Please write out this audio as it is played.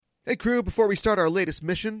Hey crew, before we start our latest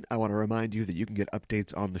mission, I want to remind you that you can get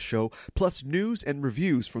updates on the show, plus news and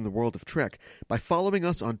reviews from the world of Trek by following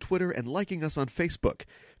us on Twitter and liking us on Facebook.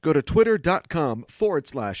 Go to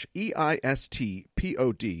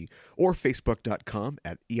twitter.com/EISTPOD or facebook.com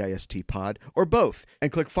 @EISTPod or both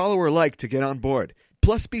and click follow or like to get on board.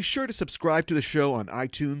 Plus, be sure to subscribe to the show on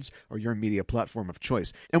iTunes or your media platform of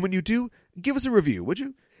choice. And when you do, give us a review, would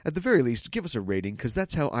you? At the very least, give us a rating, because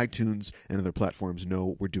that's how iTunes and other platforms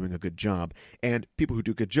know we're doing a good job. And people who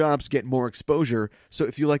do good jobs get more exposure, so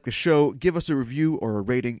if you like the show, give us a review or a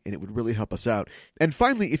rating, and it would really help us out. And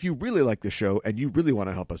finally, if you really like the show and you really want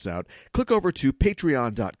to help us out, click over to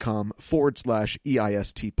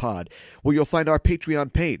patreon.com/EISTpod, where you'll find our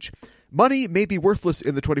Patreon page. Money may be worthless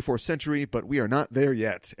in the 24th century, but we are not there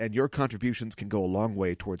yet, and your contributions can go a long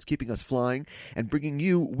way towards keeping us flying and bringing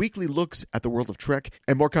you weekly looks at the world of Trek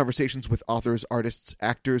and more conversations with authors, artists,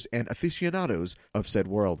 actors, and aficionados of said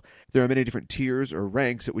world. There are many different tiers or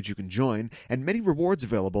ranks at which you can join, and many rewards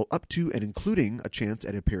available up to and including a chance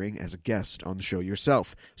at appearing as a guest on the show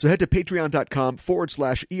yourself. So head to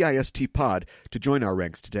patreon.com/EISTpod to join our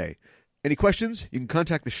ranks today. Any questions? You can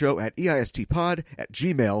contact the show at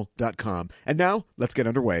EISTpod@gmail.com. And now, let's get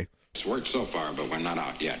underway. It's worked so far, but we're not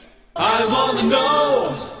out yet. I wanna know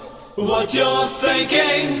what you're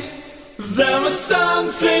thinking. There are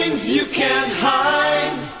some things you can't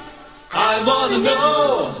hide. I wanna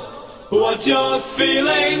know what you're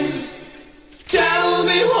feeling. Tell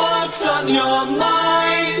me what's on your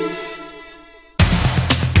mind.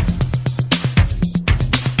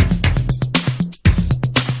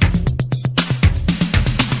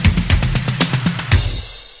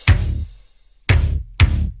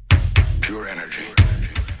 Pure energy.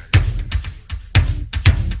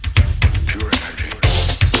 Pure energy.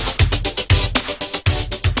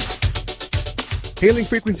 Hailing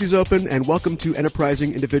frequencies open, and welcome to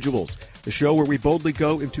Enterprising Individuals, the show where we boldly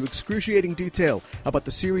go into excruciating detail about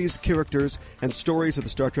the series, characters, and stories of the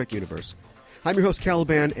Star Trek universe. I'm your host,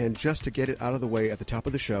 Caliban, and just to get it out of the way at the top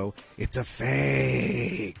of the show, it's a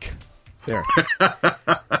fake. There.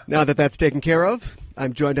 Now that that's taken care of,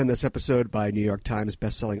 I'm joined on this episode by New York Times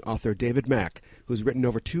bestselling author David Mack, who's written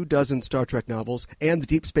over 24 Star Trek novels and the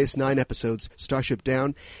Deep Space Nine episodes Starship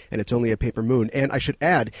Down and It's Only a Paper Moon. And I should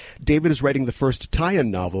add, David is writing the first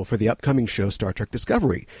tie-in novel for the upcoming show Star Trek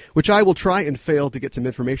Discovery, which I will try and fail to get some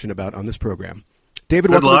information about on this program.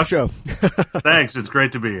 David, welcome to the show. Thanks. It's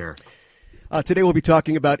great to be here. Today we'll be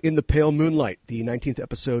talking about In the Pale Moonlight, the 19th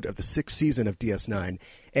episode of the 6th season of DS9.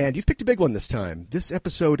 And you've picked a big one this time. This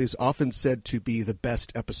episode is often said to be the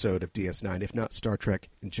best episode of DS9, if not Star Trek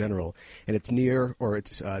in general. And it's near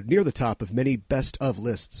the top of many best-of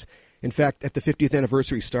lists. In fact, at the 50th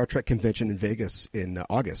anniversary Star Trek convention in Vegas in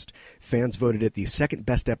August, fans voted it the second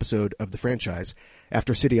best episode of the franchise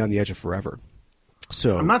after City on the Edge of Forever.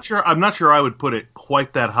 So I'm not sure I would put it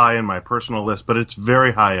quite that high in my personal list, but it's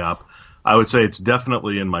very high up. I would say it's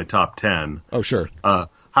definitely in my top 10. Oh, sure.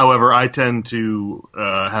 However, I tend to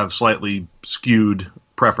have slightly skewed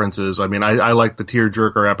preferences. I mean, I like the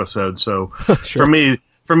tearjerker episode, so sure. for me,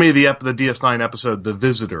 the DS9 episode, The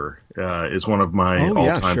Visitor, is one of my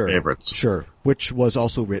all-time favorites. Sure, which was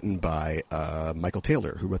also written by Michael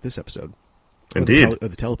Taylor, who wrote this episode. Indeed. The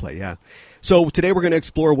teleplay, yeah. So today we're going to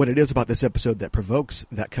explore what it is about this episode that provokes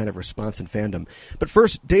that kind of response in fandom. But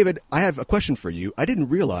first, David, I have a question for you. I didn't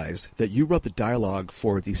realize that you wrote the dialogue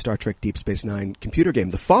for the Star Trek Deep Space Nine computer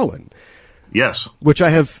game, The Fallen. Yes. Which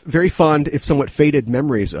I have very fond, if somewhat faded,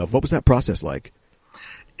 memories of. What was that process like?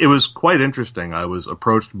 It was quite interesting. I was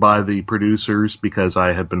approached by the producers because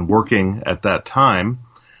I had been working at that time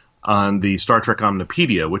on the Star Trek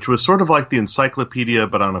Omnipedia, which was sort of like the encyclopedia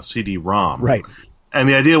but on a CD-ROM. Right. And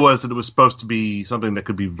the idea was that it was supposed to be something that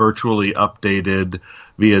could be virtually updated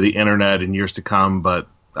via the internet in years to come, but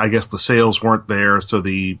I guess the sales weren't there, so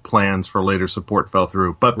the plans for later support fell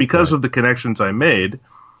through. But because of the connections I made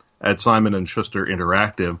at Simon & Schuster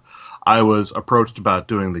Interactive, I was approached about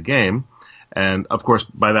doing the game. And, of course,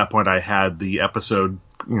 by that point I had the episode,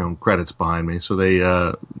 credits behind me, so they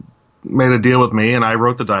made a deal with me, and I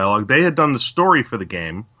wrote the dialogue. They had done the story for the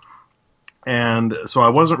game, and so I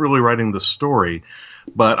wasn't really writing the story,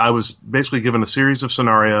 but I was basically given a series of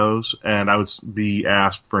scenarios, and I would be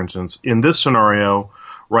asked, for instance, in this scenario,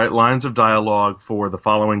 write lines of dialogue for the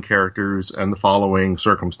following characters and the following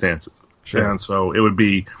circumstances. Sure. And so it would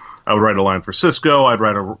be, I would write a line for Sisko, I'd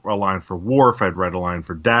write a line for Worf, I'd write a line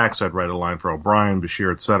for Dax, I'd write a line for O'Brien,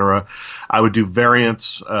 Bashir, etc. I would do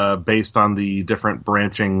variants based on the different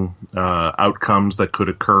branching outcomes that could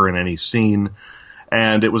occur in any scene.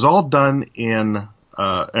 And it was all done in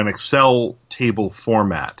an Excel table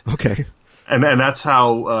format. Okay. And that's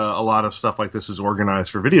how a lot of stuff like this is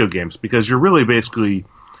organized for video games, because you're really basically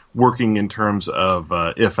working in terms of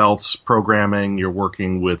if-else programming. You're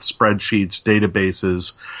working with spreadsheets,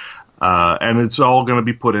 databases, and it's all going to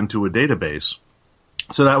be put into a database.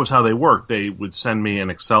 So that was how they worked. They would send me an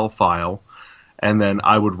Excel file, and then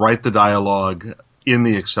I would write the dialogue in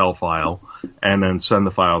the Excel file and then send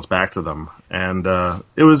the files back to them. And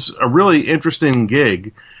it was a really interesting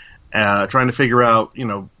gig, trying to figure out,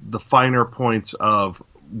 the finer points of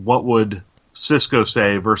what would Cisco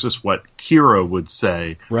say versus what Kira would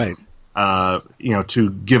say. Right. To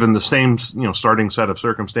given the same, starting set of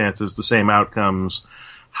circumstances, the same outcomes.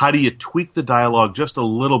 How do you tweak the dialogue just a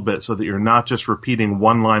little bit so that you're not just repeating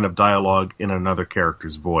one line of dialogue in another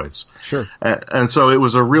character's voice? Sure. And so it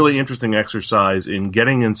was a really interesting exercise in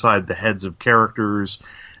getting inside the heads of characters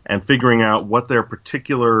and figuring out what their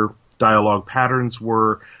particular dialogue patterns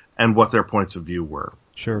were and what their points of view were.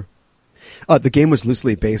 Sure. The game was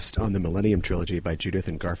loosely based on the Millennium Trilogy by Judith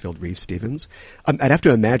and Garfield Reeves-Stevens. I'd have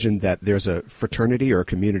to imagine that there's a fraternity or a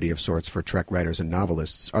community of sorts for Trek writers and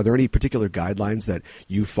novelists. Are there any particular guidelines that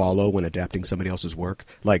you follow when adapting somebody else's work?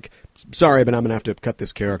 Like, sorry, but I'm going to have to cut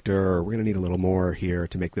this character, or we're going to need a little more here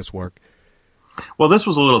to make this work. Well, this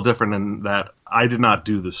was a little different in that I did not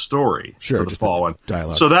do the story for the fall one.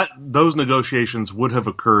 Dialogue. So those negotiations would have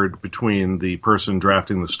occurred between the person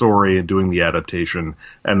drafting the story and doing the adaptation,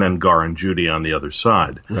 and then Gar and Judy on the other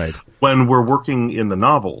side. Right. When we're working in the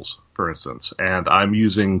novels, for instance, and I'm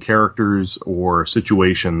using characters or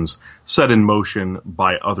situations set in motion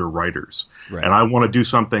by other writers, right, and I want to do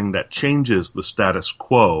something that changes the status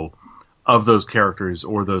quo of those characters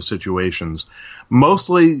or those situations,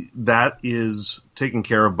 mostly that is taken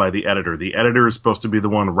care of by the editor. The editor is supposed to be the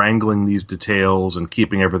one wrangling these details and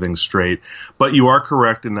keeping everything straight. But you are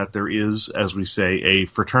correct in that there is, as we say, a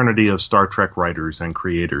fraternity of Star Trek writers and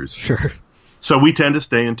creators. Sure. So we tend to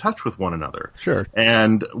stay in touch with one another. Sure.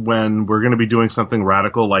 And when we're going to be doing something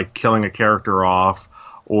radical, like killing a character off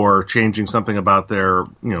or changing something about their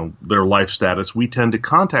life status, we tend to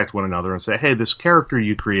contact one another and say, hey, this character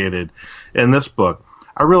you created in this book,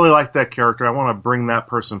 I really like that character. I want to bring that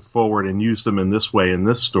person forward and use them in this way in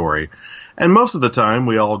this story. And most of the time,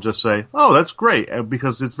 we all just say, oh, that's great,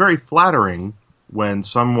 because it's very flattering when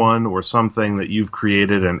someone or something that you've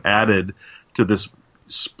created and added to this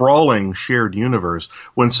sprawling shared universe,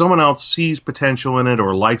 when someone else sees potential in it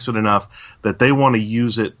or likes it enough that they want to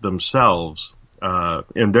use it themselves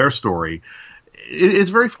in their story, it's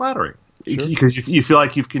very flattering. Sure. Because you feel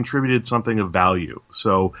like you've contributed something of value.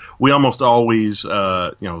 So we almost always, say,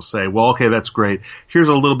 well, okay, that's great. Here's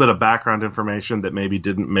a little bit of background information that maybe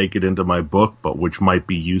didn't make it into my book, but which might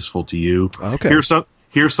be useful to you. Okay.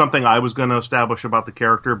 Here's something I was going to establish about the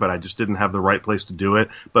character, but I just didn't have the right place to do it.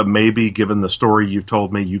 But maybe, given the story you've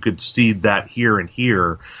told me, you could seed that here and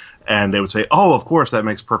here. And they would say, oh, of course, that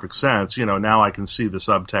makes perfect sense. Now I can see the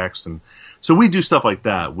subtext. And so we do stuff like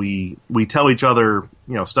that. We tell each other,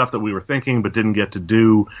 stuff that we were thinking but didn't get to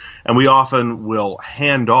do. And we often will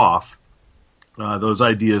hand off those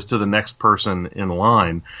ideas to the next person in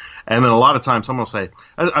line. And then a lot of times someone will say,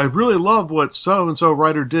 I really love what so-and-so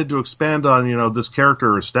writer did to expand on, this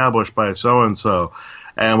character established by so-and-so.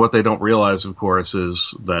 And what they don't realize, of course,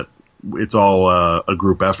 is that it's all a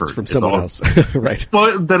group effort. It's from someone else. Right.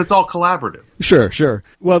 Well, that it's all collaborative. Sure.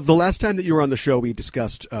 Well, the last time that you were on the show, we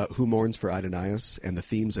discussed Who Mourns for Adonais and the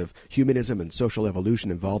themes of humanism and social evolution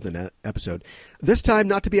involved in that episode. This time,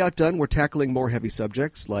 not to be outdone, we're tackling more heavy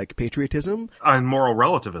subjects like patriotism. And moral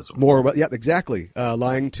relativism. Yeah, exactly.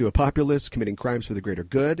 Lying to a populace, committing crimes for the greater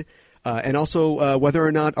good. And also whether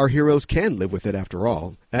or not our heroes can live with it after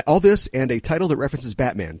all. All this and a title that references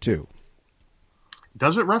Batman, too.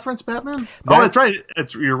 Does it reference Batman? That's right.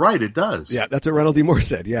 You're right. It does. Yeah, that's what Ronald D. Moore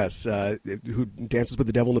said. Yes, who dances with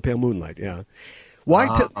the devil in the pale moonlight. Yeah. Why?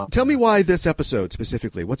 Tell me why this episode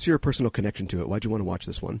specifically. What's your personal connection to it? Why'd you want to watch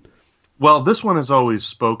this one? Well, this one has always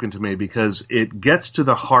spoken to me because it gets to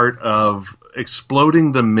the heart of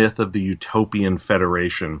exploding the myth of the Utopian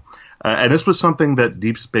Federation. And this was something that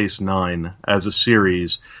Deep Space Nine, as a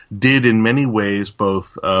series, did in many ways,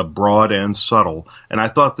 both broad and subtle. And I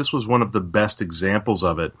thought this was one of the best examples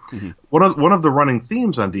of it. Mm-hmm. One of the running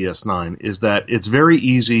themes on DS9 is that it's very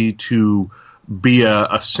easy to be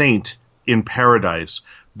a saint in paradise.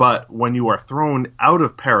 But when you are thrown out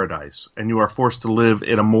of paradise and you are forced to live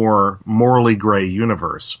in a more morally gray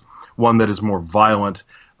universe, one that is more violent,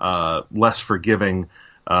 less forgiving,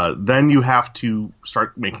 then you have to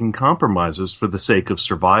start making compromises for the sake of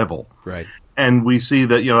survival. Right. And we see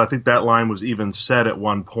that, I think that line was even said at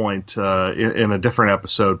one point in a different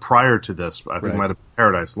episode prior to this. I think it might have been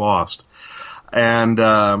Paradise Lost. And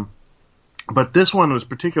But this one was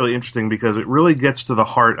particularly interesting because it really gets to the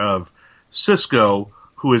heart of Sisko,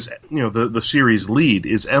 who is, the series lead,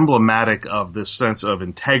 is emblematic of this sense of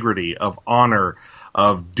integrity, of honor,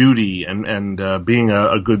 of duty, and being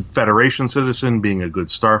a good Federation citizen, being a good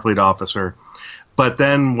Starfleet officer. But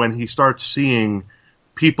then when he starts seeing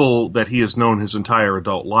people that he has known his entire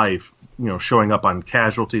adult life, showing up on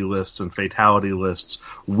casualty lists and fatality lists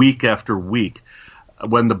week after week,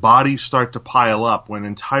 when the bodies start to pile up, when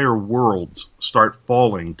entire worlds start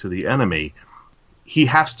falling to the enemy, he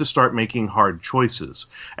has to start making hard choices.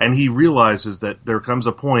 And he realizes that there comes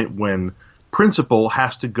a point when principle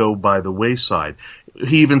has to go by the wayside.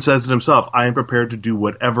 He even says it himself, I am prepared to do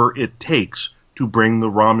whatever it takes to bring the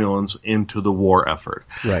Romulans into the war effort.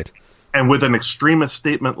 Right. And with an extremist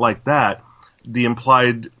statement like that, the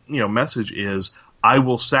implied, message is, I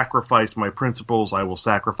will sacrifice my principles, I will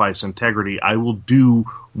sacrifice integrity, I will do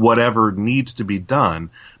whatever needs to be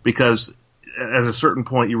done, because at a certain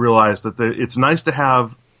point you realize that it's nice to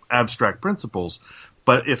have abstract principles,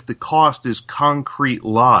 but if the cost is concrete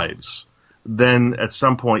lives, then at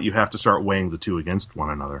some point you have to start weighing the two against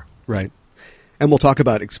one another. Right. And we'll talk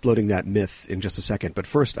about exploding that myth in just a second. But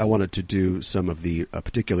first, I wanted to do some of the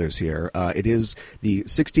particulars here. It is the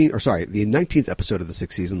 19th episode of the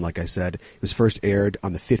sixth season. Like I said, it was first aired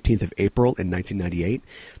on the 15th of April in 1998.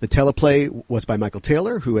 The teleplay was by Michael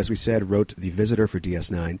Taylor, who, as we said, wrote The Visitor for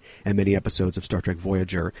DS9 and many episodes of Star Trek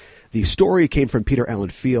Voyager. The story came from Peter Allen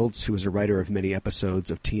Fields, who is a writer of many episodes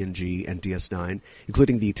of TNG and DS9,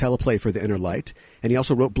 including the teleplay for The Inner Light. And he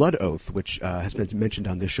also wrote Blood Oath, which has been mentioned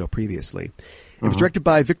on this show previously. It was directed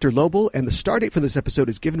by Victor Lobel, and the stardate for this episode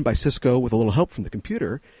is given by Sisko with a little help from the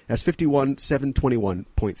computer as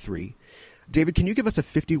 51721.3. David, can you give us a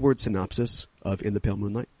 50-word synopsis of In the Pale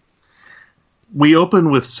Moonlight? We open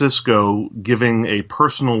with Sisko giving a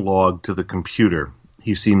personal log to the computer.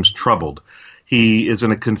 He seems troubled. He is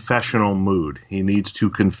in a confessional mood. He needs to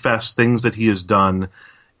confess things that he has done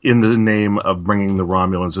in the name of bringing the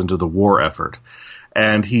Romulans into the war effort.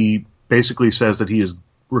 And he basically says that he is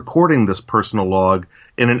recording this personal log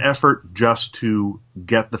in an effort just to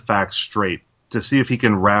get the facts straight, to see if he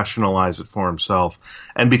can rationalize it for himself,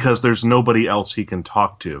 and because there's nobody else he can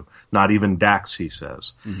talk to, not even Dax, he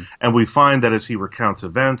says. Mm-hmm. And we find that as he recounts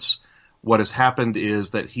events, what has happened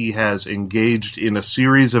is that he has engaged in a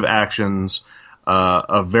series of actions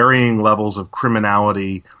of varying levels of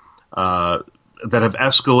criminality that have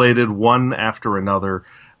escalated one after another,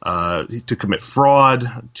 to commit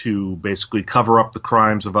fraud, to basically cover up the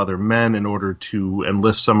crimes of other men in order to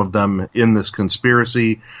enlist some of them in this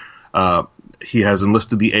conspiracy. He has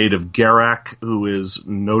enlisted the aid of Garak, who is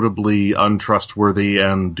notably untrustworthy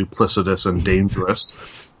and duplicitous and dangerous.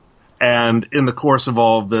 And in the course of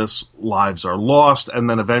all of this, lives are lost, and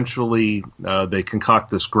then eventually they concoct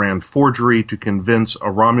this grand forgery to convince a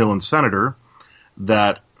Romulan senator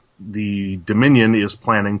that the Dominion is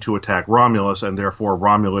planning to attack Romulus, and therefore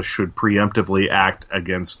Romulus should preemptively act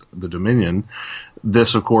against the Dominion.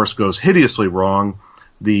 This, of course, goes hideously wrong.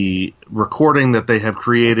 The recording that they have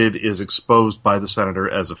created is exposed by the senator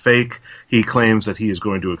as a fake. He claims that he is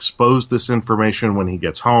going to expose this information when he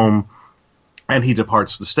gets home, and he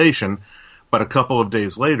departs the station. But a couple of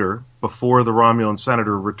days later, before the Romulan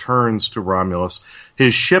senator returns to Romulus,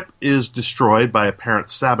 his ship is destroyed by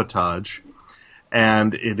apparent sabotage,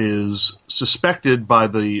 and it is suspected by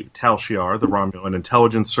the Tal Shiar, the Romulan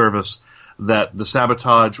intelligence service, that the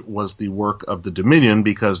sabotage was the work of the Dominion,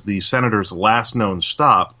 because the senator's last known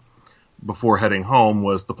stop before heading home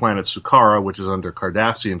was the planet Sukara, which is under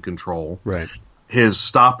Cardassian control. Right. His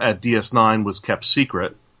stop at DS9 was kept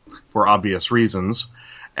secret for obvious reasons,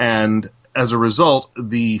 and as a result,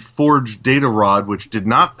 the forged data rod, which did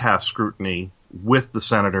not pass scrutiny with the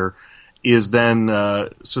senator, is then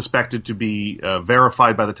suspected to be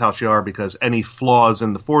verified by the Tal Shiar, because any flaws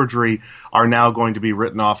in the forgery are now going to be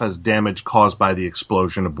written off as damage caused by the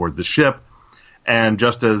explosion aboard the ship. And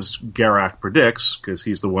just as Garak predicts, because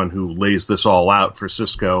he's the one who lays this all out for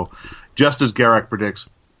Sisko, just as Garak predicts,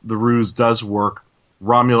 the ruse does work.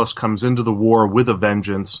 Romulus comes into the war with a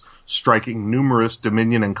vengeance, striking numerous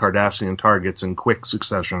Dominion and Cardassian targets in quick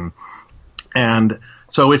succession. And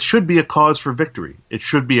so it should be a cause for victory. It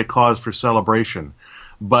should be a cause for celebration.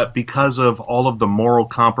 But because of all of the moral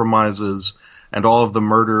compromises and all of the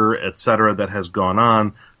murder, etc., that has gone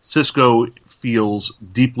on, Sisko feels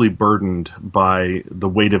deeply burdened by the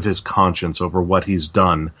weight of his conscience over what he's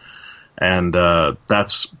done. And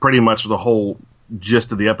that's pretty much the whole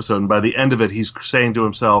gist of the episode. And by the end of it, he's saying to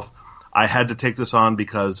himself, I had to take this on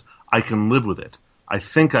because I can live with it. I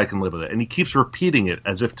think I can live with it. And he keeps repeating it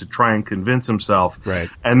as if to try and convince himself. Right.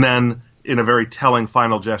 And then in a very telling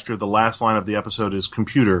final gesture, the last line of the episode is,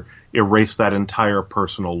 "Computer, erase that entire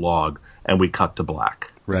personal log," and we cut to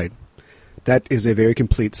black. Right. That is a very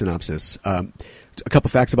complete synopsis. A couple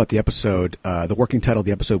facts about the episode. The working title of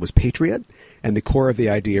the episode was Patriot, and the core of the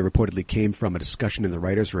idea reportedly came from a discussion in the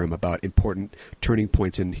writer's room about important turning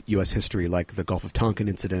points in U.S. history, like the Gulf of Tonkin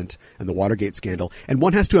incident and the Watergate scandal. And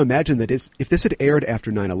one has to imagine that if this had aired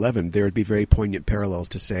after 9/11, there would be very poignant parallels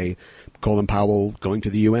to, say, Colin Powell going to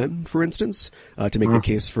the UN, for instance, to make the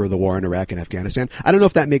case for the war in Iraq and Afghanistan. I don't know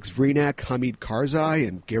if that makes Vreenak Hamid Karzai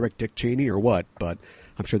and Garrick Dick Cheney or what, but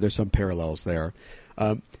I'm sure there's some parallels there.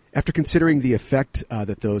 After considering the effect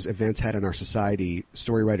that those events had on our society,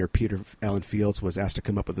 story writer Peter Allen Fields was asked to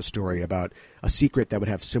come up with a story about a secret that would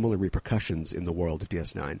have similar repercussions in the world of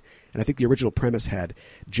DS9. And I think the original premise had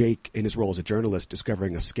Jake, in his role as a journalist,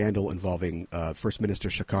 discovering a scandal involving First Minister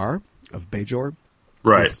Shakar of Bajor.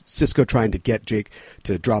 Right. With Cisco trying to get Jake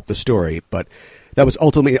to drop the story, but that was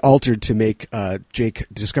ultimately altered to make Jake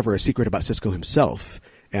discover a secret about Cisco himself.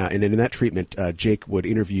 And in that treatment, Jake would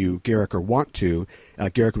interview Garrick or want to.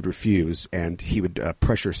 Garrick would refuse, and he would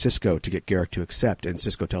pressure Cisco to get Garrick to accept, and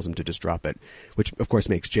Cisco tells him to just drop it, which, of course,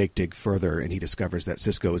 makes Jake dig further, and he discovers that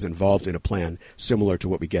Cisco is involved in a plan similar to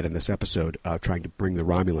what we get in this episode, trying to bring the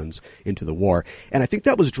Romulans into the war. And I think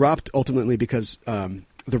that was dropped ultimately because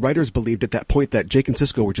the writers believed at that point that Jake and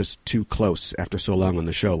Cisco were just too close after so long on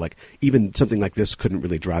the show. Like, even something like this couldn't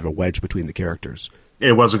really drive a wedge between the characters.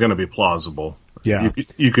 It wasn't going to be plausible. Yeah.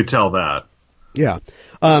 You could tell that. Yeah.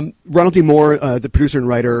 Ronald D. Moore, the producer and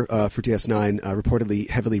writer for DS9, reportedly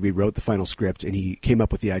heavily rewrote the final script, and he came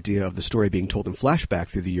up with the idea of the story being told in flashback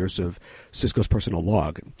through the years of Cisco's personal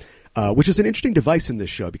log, which is an interesting device in this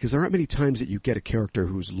show because there aren't many times that you get a character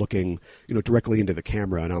who's looking, directly into the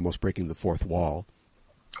camera and almost breaking the fourth wall.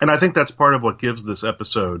 And I think that's part of what gives this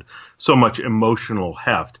episode so much emotional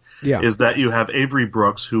heft, is that you have Avery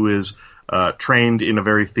Brooks, who is trained in a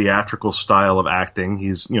very theatrical style of acting.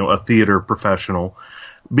 He's, a theater professional.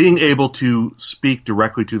 Being able to speak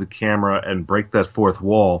directly to the camera and break that fourth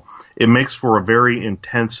wall, it makes for a very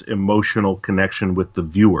intense emotional connection with the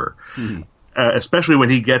viewer, especially when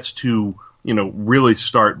he gets to, really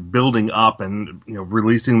start building up and,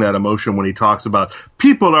 releasing that emotion when he talks about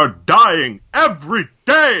people are dying every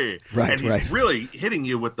day. Right, and he's really hitting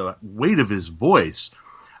you with the weight of his voice.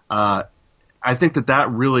 I think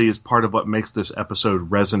that really is part of what makes this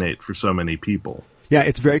episode resonate for so many people. Yeah,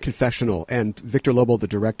 it's very confessional, and Victor Lobo, the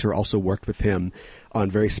director, also worked with him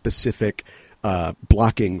on very specific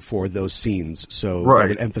blocking for those scenes, so that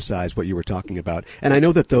would emphasize what you were talking about. And I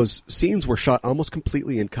know that those scenes were shot almost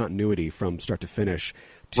completely in continuity from start to finish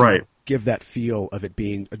to give that feel of it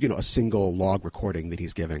being, a single log recording that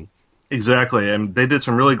he's giving. Exactly, and they did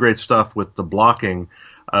some really great stuff with the blocking.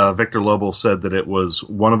 Victor Lobo said that it was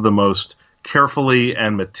one of the most carefully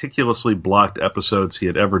and meticulously blocked episodes he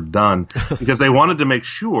had ever done because they wanted to make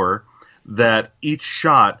sure that each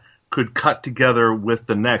shot could cut together with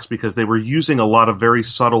the next because they were using a lot of very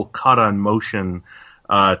subtle cut on motion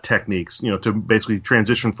techniques, to basically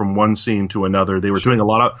transition from one scene to another. They were doing a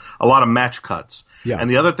lot of match cuts. Yeah. And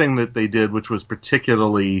the other thing that they did, which was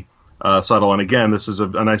particularly subtle, and again, this is a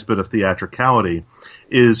nice bit of theatricality,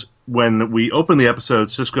 is when we open the episode,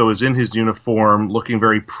 Cisco is in his uniform, looking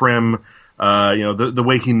very prim, the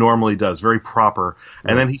way he normally does, very proper.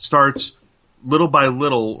 And then he starts, little by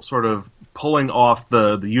little, sort of pulling off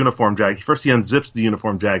the uniform jacket. First he unzips the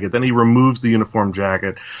uniform jacket, then he removes the uniform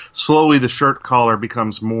jacket. Slowly the shirt collar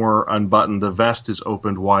becomes more unbuttoned, the vest is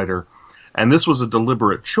opened wider. And this was a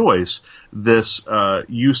deliberate choice, this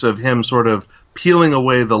use of him sort of peeling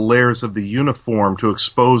away the layers of the uniform to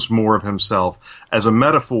expose more of himself as a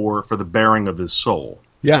metaphor for the bearing of his soul.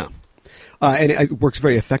 Yeah. And it works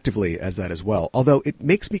very effectively as that as well. Although it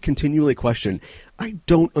makes me continually question, I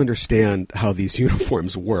don't understand how these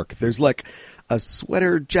uniforms work. There's like a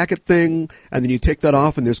sweater jacket thing, and then you take that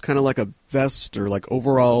off, and there's kind of like a vest or like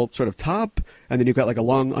overall sort of top, and then you've got like a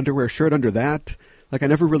long underwear shirt under that. Like, I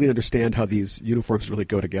never really understand how these uniforms really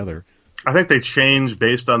go together. I think they change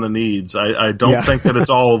based on the needs. I don't think that it's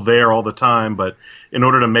all there all the time, but in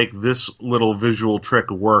order to make this little visual trick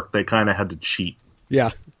work, they kind of had to cheat.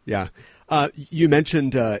 Yeah. You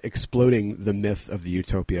mentioned exploding the myth of the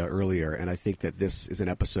utopia earlier, and I think that this is an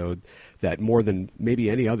episode that more than maybe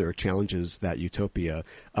any other challenges that utopia.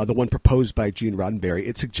 The one proposed by Gene Roddenberry,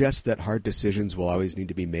 it suggests that hard decisions will always need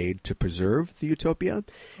to be made to preserve the utopia.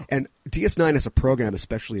 And DS9 as a program,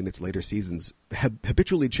 especially in its later seasons,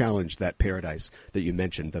 habitually challenged that paradise that you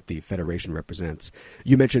mentioned that the Federation represents.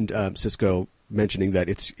 You mentioned Cisco mentioning that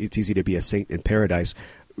it's easy to be a saint in paradise.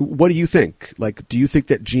 What do you think? Like, do you think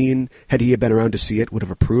that Gene, had he been around to see it, would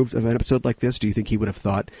have approved of an episode like this? Do you think he would have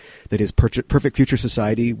thought that his perfect future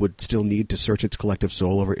society would still need to search its collective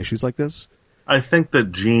soul over issues like this? I think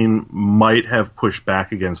that Gene might have pushed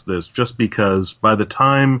back against this just because by the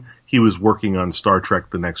time he was working on Star Trek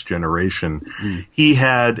The Next Generation, he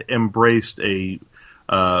had embraced a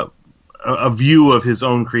view of his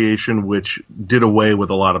own creation which did away with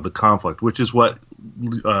a lot of the conflict, which is what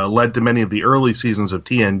led to many of the early seasons of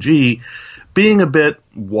TNG being a bit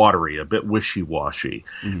watery, a bit wishy-washy.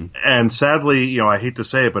 And sadly, I hate to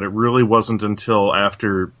say it, but it really wasn't until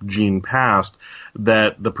after Gene passed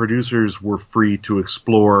that the producers were free to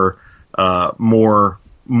explore more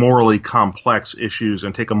morally complex issues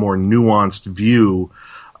and take a more nuanced view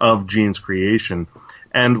of Gene's creation.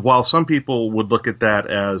 And while some people would look at that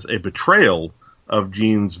as a betrayal of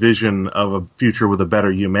Gene's vision of a future with a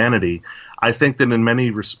better humanity, I think that in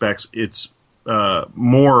many respects it's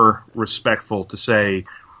more respectful to say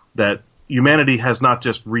that humanity has not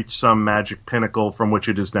just reached some magic pinnacle from which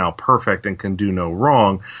it is now perfect and can do no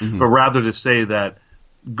wrong, but rather to say that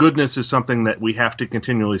goodness is something that we have to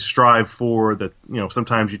continually strive for, that,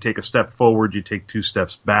 sometimes you take a step forward, you take 2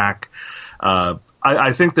 steps back.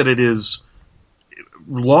 I think that it is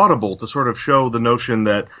laudable to sort of show the notion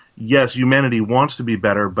that, yes, humanity wants to be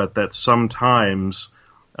better, but that sometimes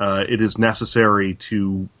it is necessary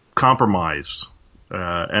to compromise,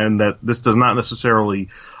 and that this does not necessarily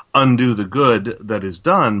undo the good that is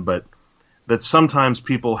done, but that sometimes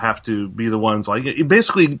people have to be the ones, like,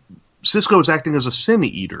 basically, Sisko is acting as a sin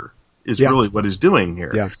eater, is really what he's doing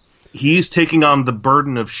here. Yeah. He's taking on the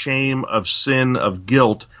burden of shame, of sin, of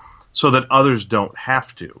guilt, so that others don't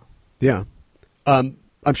have to. Yeah.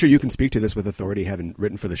 I'm sure you can speak to this with authority, having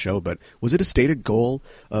written for the show, but was it a stated goal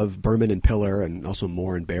of Berman and Piller, and also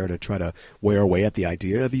Moore and Baer, to try to wear away at the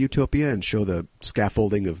idea of a utopia and show the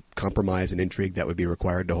scaffolding of compromise and intrigue that would be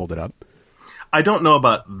required to hold it up? I don't know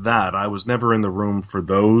about that. I was never in the room for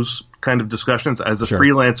those kind of discussions. As a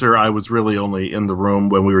freelancer, I was really only in the room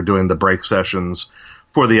when we were doing the break sessions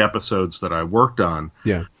for the episodes that I worked on.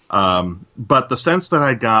 Yeah. But the sense that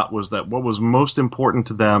I got was that what was most important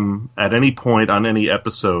to them at any point on any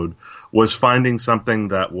episode was finding something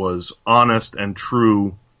that was honest and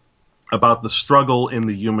true about the struggle in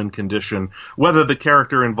the human condition, whether the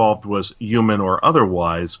character involved was human or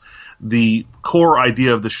otherwise. The core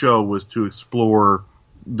idea of the show was to explore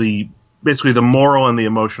basically the moral and the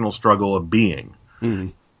emotional struggle of being.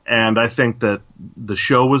 And I think that the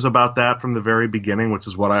show was about that from the very beginning, which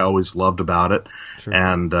is what I always loved about it. Sure.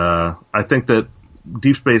 And I think that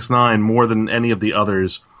Deep Space Nine, more than any of the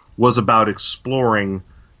others, was about exploring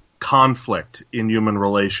conflict in human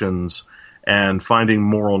relations and finding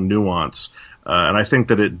moral nuance. And I think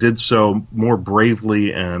that it did so more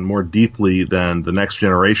bravely and more deeply than The Next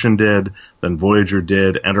Generation did, than Voyager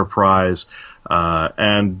did, Enterprise,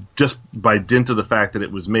 and just by dint of the fact that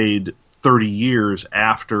it was made 30 years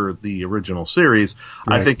after the original series,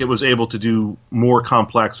 right. I think it was able to do more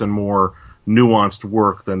complex and more nuanced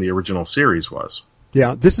work than the original series was.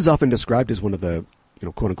 Yeah, this is often described as one of the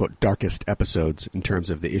quote-unquote darkest episodes in terms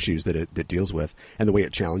of the issues that it deals with and the way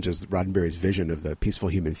it challenges Roddenberry's vision of the peaceful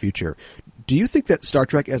human future. Do you think that Star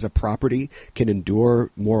Trek as a property can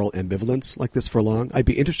endure moral ambivalence like this for long? I'd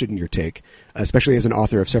be interested in your take, especially as an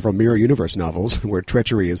author of several Mirror Universe novels where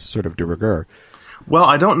treachery is sort of de rigueur. Well,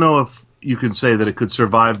 I don't know if you could say that it could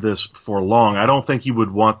survive this for long. I don't think you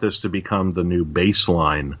would want this to become the new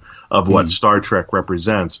baseline of what Star Trek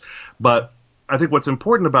represents. But I think what's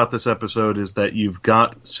important about this episode is that you've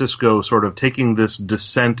got Sisko sort of taking this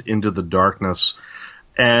descent into the darkness,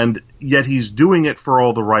 and yet he's doing it for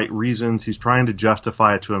all the right reasons. He's trying to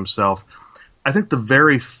justify it to himself. I think the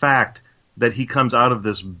very fact that he comes out of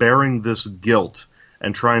this bearing this guilt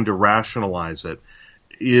and trying to rationalize it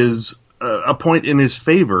is a point in his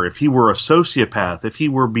favor. If he were a sociopath, if he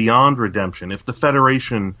were beyond redemption, if the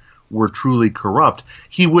Federation were truly corrupt,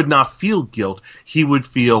 he would not feel guilt. He would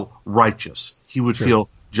feel righteous. He would feel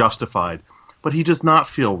justified. But he does not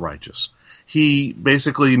feel righteous. He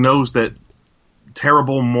basically knows that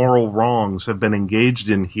terrible moral wrongs have been engaged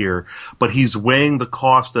in here, but he's weighing the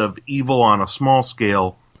cost of evil on a small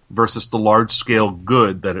scale versus the large-scale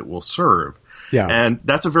good that it will serve. Yeah. And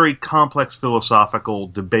that's a very complex philosophical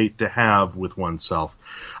debate to have with oneself.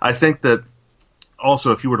 I think that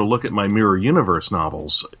also, if you were to look at my Mirror Universe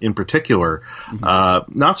novels in particular,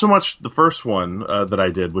 not so much the first one that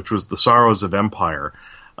I did, which was The Sorrows of Empire,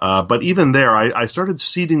 but even there, I started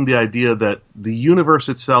seeding the idea that the universe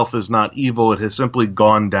itself is not evil. It has simply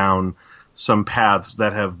gone down some paths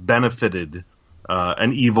that have benefited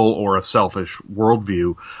an evil or a selfish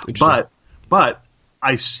worldview. But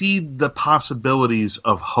I see the possibilities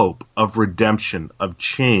of hope, of redemption, of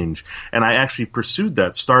change, and I actually pursued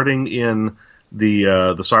that starting in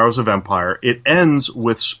the Sorrows of Empire. It ends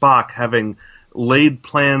with Spock having laid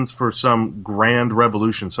plans for some grand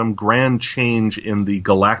revolution, some grand change in the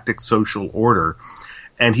galactic social order,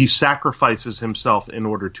 and he sacrifices himself in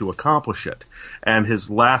order to accomplish it. And his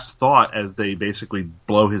last thought, as they basically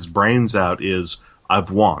blow his brains out, is, "I've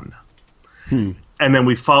won." And then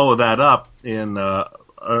we follow that up in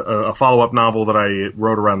a follow-up novel that I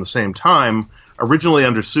wrote around the same time, originally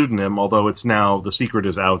under pseudonym, although it's now, the secret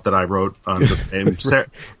is out, that I wrote under the name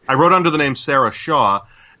I wrote under the name Sarah Shaw,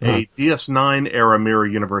 a DS9 era Mirror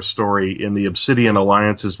Universe story in the Obsidian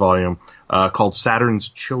Alliances volume called Saturn's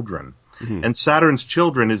Children. And Saturn's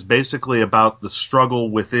Children is basically about the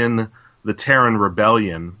struggle within the Terran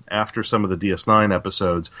Rebellion after some of the DS9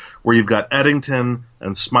 episodes, where you've got Eddington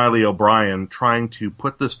and Smiley O'Brien trying to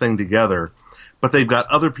put this thing together, but they've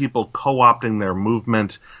got other people co-opting their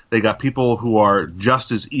movement. They got people who are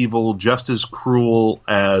just as evil, just as cruel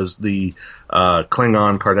as the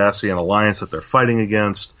Klingon Cardassian alliance that they're fighting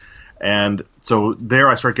against. And so there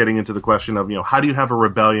I start getting into the question of, how do you have a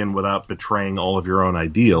rebellion without betraying all of your own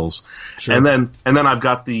ideals? Sure. And then I've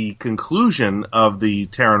got the conclusion of the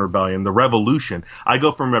Terran Rebellion, the revolution. I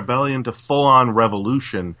go from rebellion to full-on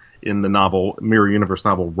revolution in the novel, Mirror Universe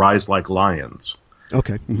novel, Rise Like Lions.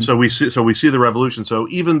 Okay. So we see the revolution. So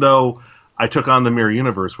even though I took on the Mirror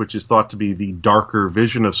Universe, which is thought to be the darker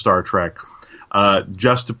vision of Star Trek,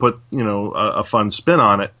 just to put, a fun spin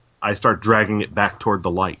on it, I start dragging it back toward the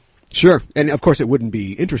light. Sure. And, of course, it wouldn't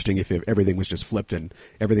be interesting if everything was just flipped and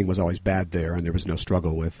everything was always bad there and there was no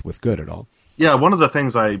struggle with good at all. Yeah, one of the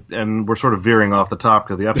things and we're sort of veering off the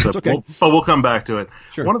topic of the episode, okay. but we'll come back to it.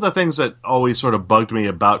 Sure. One of the things that always sort of bugged me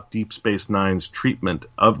about Deep Space Nine's treatment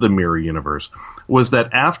of the Mirror Universe was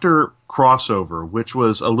that after Crossover, which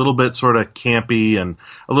was a little bit sort of campy and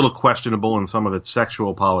a little questionable in some of its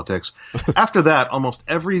sexual politics, after that, almost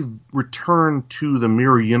every return to the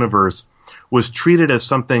Mirror Universe was treated as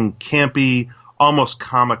something campy, almost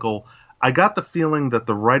comical. I got the feeling that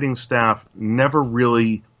the writing staff never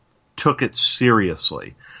really took it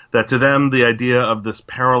seriously. That to them, the idea of this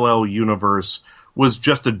parallel universe was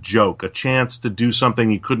just a joke, a chance to do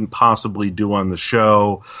something you couldn't possibly do on the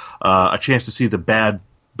show, a chance to see the bad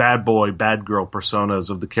boy, bad girl personas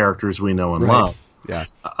of the characters we know and love. Yeah.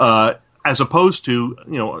 As opposed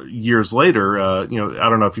to, years later, I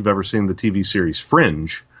don't know if you've ever seen the TV series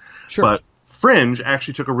Fringe, sure. But Fringe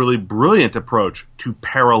actually took a really brilliant approach to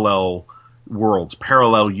parallel worlds,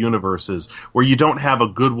 parallel universes, where you don't have a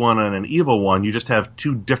good one and an evil one. You just have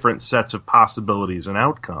two different sets of possibilities and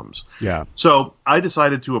outcomes. Yeah. So I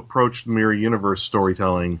decided to approach Mirror Universe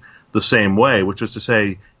storytelling the same way, which is to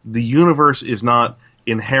say the universe is not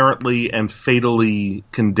inherently and fatally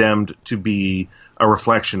condemned to be a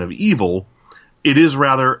reflection of evil. It is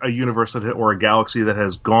rather a universe or a galaxy that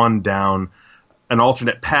has gone down an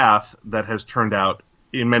alternate path that has turned out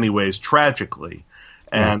in many ways tragically.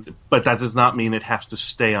 But that does not mean it has to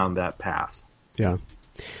stay on that path. Yeah.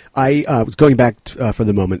 I was going back for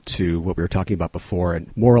the moment to what we were talking about before,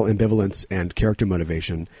 and moral ambivalence and character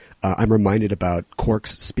motivation. I'm reminded about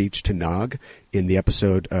Quark's speech to Nog in the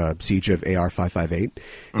episode Siege of AR-558.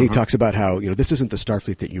 And he talks about how, this isn't the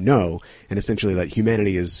Starfleet that you know, and essentially that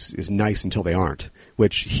humanity is nice until they aren't,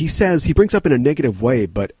 which he says, he brings up in a negative way,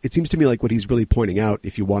 but it seems to me like what he's really pointing out,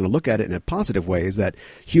 if you want to look at it in a positive way, is that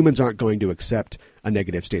humans aren't going to accept a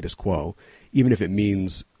negative status quo, even if it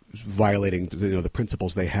means violating the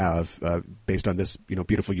principles they have based on this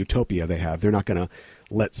beautiful utopia they have. They're not going to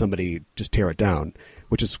let somebody just tear it down,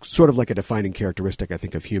 which is sort of like a defining characteristic, I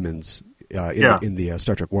think, of humans in the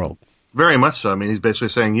Star Trek world. Very much so. I mean, he's basically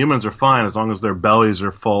saying humans are fine as long as their bellies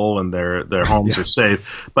are full and their homes are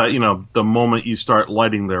safe. But, the moment you start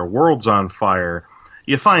lighting their worlds on fire,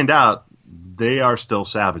 you find out they are still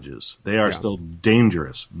savages. They are still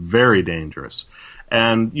dangerous, very dangerous.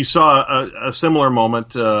 And you saw a similar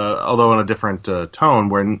moment, although in a different tone,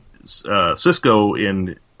 when Sisko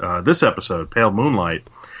in this episode, Pale Moonlight,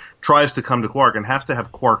 tries to come to Quark and has to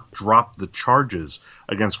have Quark drop the charges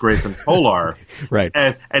against Grace and Polar. Right.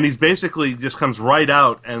 And he's basically just comes right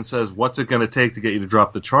out and says, what's it going to take to get you to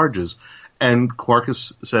drop the charges? And Quark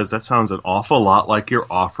says, that sounds an awful lot like you're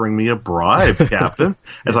offering me a bribe, Captain.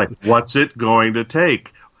 It's like, what's it going to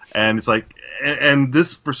take? And it's like, and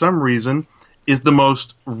this, for some reason, is the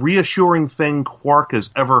most reassuring thing Quark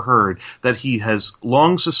has ever heard, that he has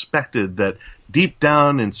long suspected that deep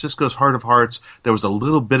down in Sisko's heart of hearts, there was a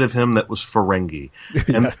little bit of him that was Ferengi.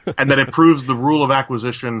 And that it proves the rule of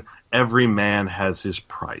acquisition, every man has his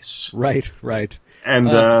price. Right. And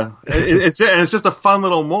it's just a fun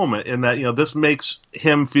little moment in that, this makes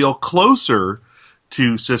him feel closer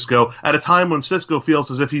to Sisko at a time when Sisko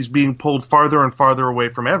feels as if he's being pulled farther and farther away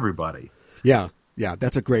from everybody. Yeah. Yeah,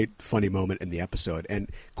 that's a great, funny moment in the episode.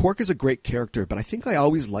 And Quark is a great character, but I think I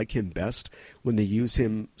always like him best when they use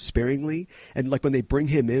him sparingly. And like when they bring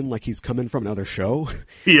him in like he's coming from another show.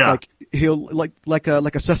 Yeah. Like he'll like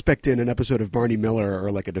a suspect in an episode of Barney Miller,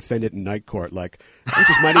 or like a defendant in Night Court. Like, I'm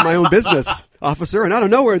just minding my own business, officer, and I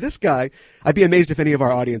don't know where this guy. I'd be amazed if any of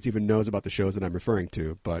our audience even knows about the shows that I'm referring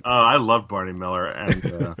to. But I love Barney Miller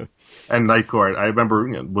and and Night Court. I remember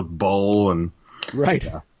with Bull and right.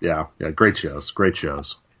 Yeah, great shows.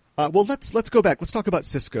 Well, let's go back. Let's talk about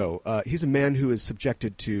Sisko. He's a man who is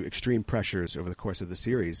subjected to extreme pressures over the course of the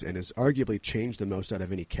series and has arguably changed the most out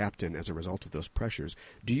of any captain as a result of those pressures.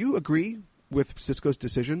 Do you agree with Sisko's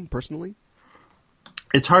decision personally?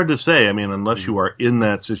 It's hard to say. I mean, unless you are in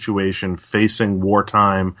that situation, facing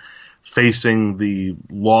wartime, facing the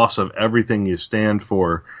loss of everything you stand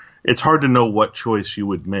for, it's hard to know what choice you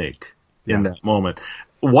would make in that moment.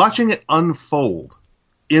 Watching it unfold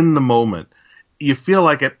in the moment, you feel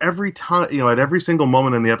like at every time, at every single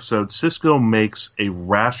moment in the episode, Sisko makes a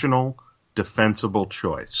rational, defensible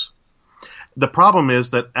choice. The problem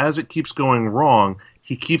is that as it keeps going wrong,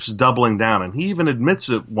 he keeps doubling down. And he even admits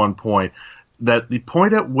at one point that the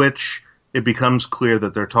point at which it becomes clear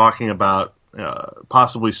that they're talking about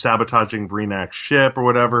possibly sabotaging Vreenak's ship or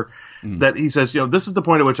whatever, that he says, this is the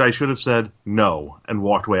point at which I should have said no and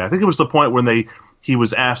walked away. I think it was the point when he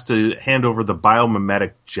was asked to hand over the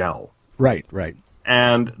biomimetic gel. Right.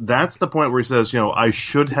 And that's the point where he says, I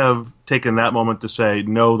should have taken that moment to say,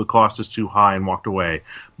 no, the cost is too high and walked away,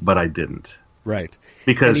 but I didn't. Right.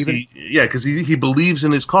 Because he believes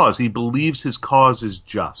in his cause. He believes his cause is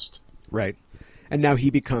just. Right. And now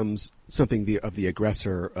he becomes something of the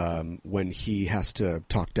aggressor when he has to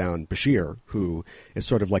talk down Bashir, who is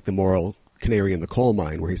sort of like the moral canary in the coal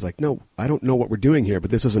mine, where he's like, no, I don't know what we're doing here,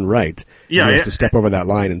 but this isn't right. Yeah, he has to step over that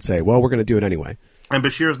line and say, well, we're going to do it anyway. And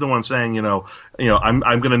Bashir's the one saying, I'm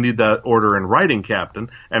going to need that order in writing, Captain.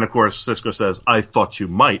 And of course, Sisko says, I thought you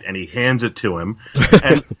might, and he hands it to him.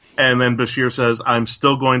 And then Bashir says, I'm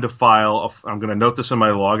still going to I'm going to note this in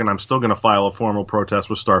my log, and I'm still going to file a formal protest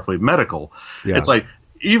with Starfleet Medical. Yeah. It's like,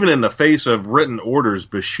 even in the face of written orders,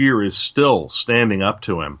 Bashir is still standing up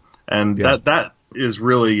to him. And that is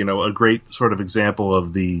really, a great sort of example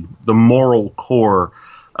of the moral core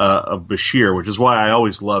of Bashir, which is why I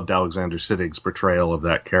always loved Alexander Siddig's portrayal of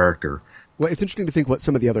that character. Well, it's interesting to think what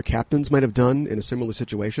some of the other captains might have done in a similar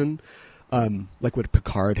situation. Like, would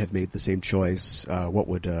Picard have made the same choice? What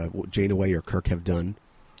would Janeway or Kirk have done?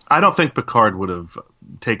 I don't think Picard would have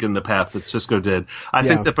taken the path that Sisko did. I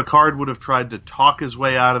think that Picard would have tried to talk his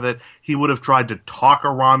way out of it. He would have tried to talk a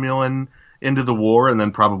Romulan into the war and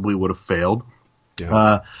then probably would have failed.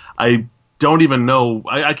 Yeah. I don't even know.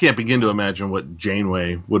 I can't begin to imagine what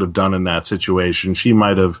Janeway would have done in that situation. She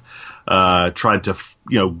might have tried to,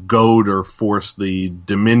 goad or force the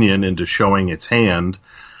Dominion into showing its hand.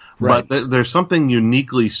 Right. But there's something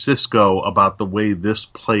uniquely Sisko about the way this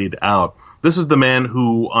played out. This is the man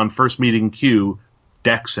who, on first meeting Q,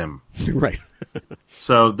 decks him. Right.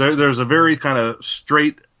 So there's a very kind of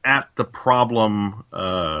straight at the problem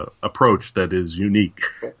approach that is unique.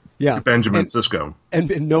 Yeah, Benjamin Sisko.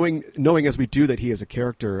 And knowing as we do that he is a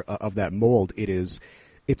character of that mold,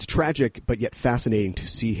 it's tragic but yet fascinating to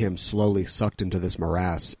see him slowly sucked into this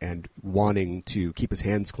morass and wanting to keep his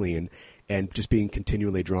hands clean and just being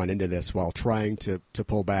continually drawn into this while trying to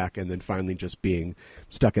pull back and then finally just being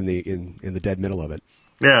stuck in the dead middle of it.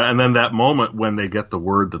 Yeah, and then that moment when they get the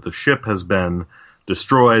word that the ship has been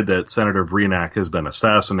destroyed, that Senator Vreenak has been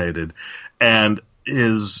assassinated, and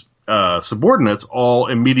his subordinates all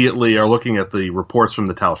immediately are looking at the reports from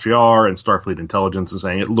the Tal Shiar and Starfleet Intelligence and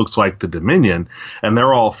saying it looks like the Dominion, and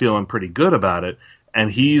they're all feeling pretty good about it. And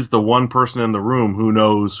he's the one person in the room who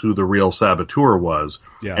knows who the real saboteur was.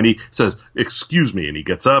 Yeah. And he says, "Excuse me," and he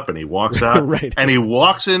gets up and he walks out. Right. And he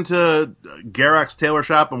walks into Garak's tailor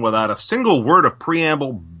shop and without a single word of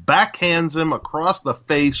preamble, backhands him across the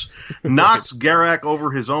face, knocks Garak over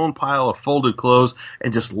his own pile of folded clothes,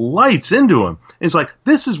 and just lights into him. It's like,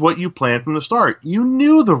 this is what you planned from the start. You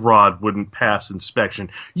knew the rod wouldn't pass inspection.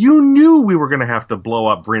 You knew we were going to have to blow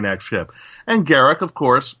up Vreenak's ship. And Garak, of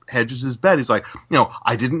course, hedges his bet. He's like,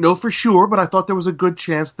 I didn't know for sure, but I thought there was a good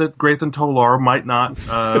chance that Graythan Tolar might not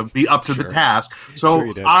be up to the task.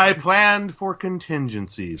 So I planned for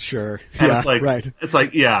contingencies. Sure. And it's like, right. It's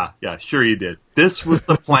like, yeah, sure you did. This was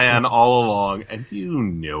the plan all along, and you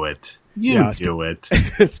knew it. You knew it.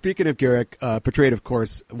 Speaking of Garak, portrayed, of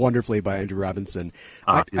course, wonderfully by Andrew Robinson,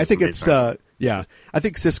 I think it's Yeah, I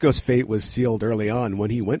think Sisko's fate was sealed early on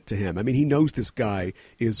when he went to him. I mean, he knows this guy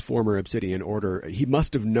is former Obsidian Order. He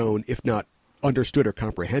must have known, if not understood or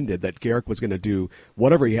comprehended, that Garrick was going to do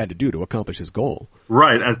whatever he had to do to accomplish his goal.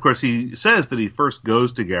 Right, and of course he says that he first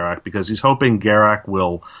goes to Garrick because he's hoping Garrick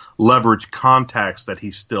will leverage contacts that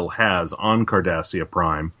he still has on Cardassia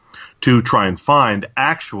Prime to try and find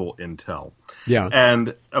actual intel. Yeah.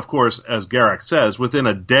 And, of course, as Garrick says, within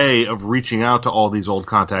a day of reaching out to all these old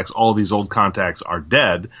contacts are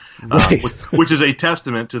dead, Right. which is a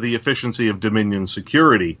testament to the efficiency of Dominion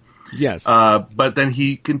security. Yes. But then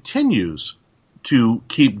he continues to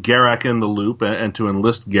keep Garrick in the loop and to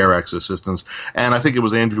enlist Garrick's assistance. And I think it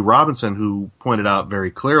was Andrew Robinson who pointed out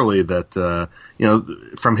very clearly that,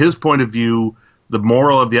 from his point of view, the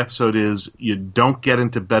moral of the episode is you don't get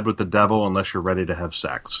into bed with the devil unless you're ready to have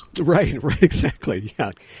sex. Right, exactly,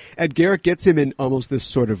 yeah. And Garrick gets him in almost this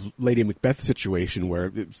sort of Lady Macbeth situation where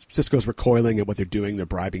Sisko's recoiling at what they're doing. They're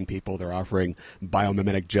bribing people. They're offering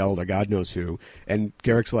biomimetic gel to God knows who. And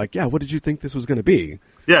Garrick's like, yeah, what did you think this was going to be?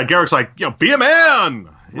 Yeah, Garrick's like, be a man!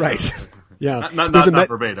 Right, yeah. Not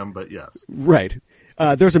verbatim, but yes. Right.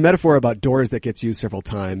 There's a metaphor about doors that gets used several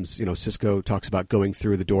times. Sisko talks about going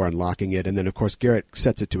through the door and locking it, and then, of course, Garrick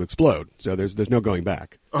sets it to explode. So there's no going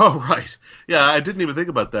back. Oh, right. Yeah, I didn't even think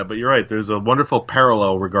about that, but you're right. There's a wonderful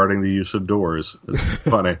parallel regarding the use of doors. It's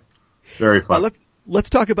funny. Very fun. Let's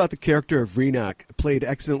talk about the character of Vreenak, played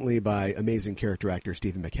excellently by amazing character actor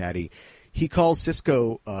Stephen McHattie. He calls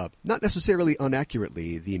Sisko, not necessarily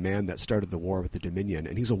unaccurately, the man that started the war with the Dominion,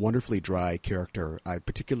 and he's a wonderfully dry character. I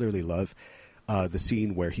particularly love the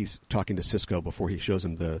scene where he's talking to Sisko before he shows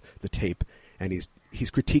him the tape, and he's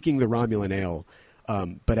critiquing the Romulan ale.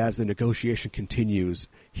 But as the negotiation continues,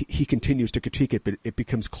 he continues to critique it, but it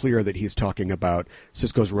becomes clear that he's talking about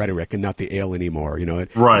Sisko's rhetoric and not the ale anymore.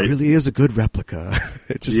 It really is a good replica.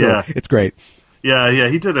 It's just it's great. Yeah,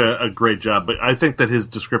 he did a great job. But I think that his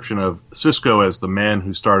description of Sisko as the man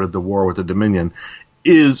who started the war with the Dominion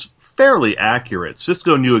is fairly accurate.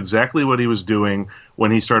 Sisko knew exactly what he was doing when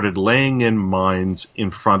he started laying in mines in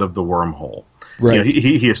front of the wormhole. Right.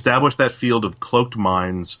 He established that field of cloaked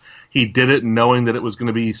mines. He did it knowing that it was going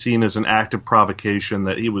to be seen as an act of provocation,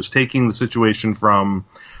 that he was taking the situation from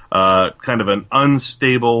kind of an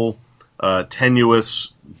unstable,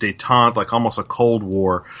 tenuous detente, like almost a Cold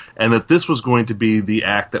War, and that this was going to be the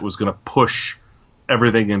act that was going to push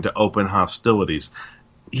everything into open hostilities.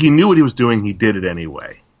 He knew what he was doing. He did it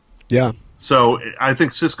anyway. Yeah. So I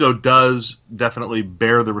think Sisko does definitely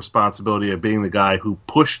bear the responsibility of being the guy who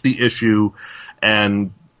pushed the issue,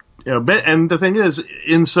 and and the thing is,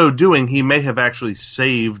 in so doing, he may have actually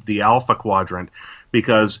saved the Alpha Quadrant,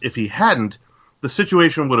 because if he hadn't, the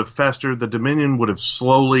situation would have festered. The Dominion would have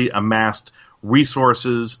slowly amassed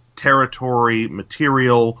resources, territory,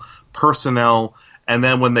 material, personnel, and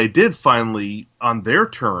then when they did finally, on their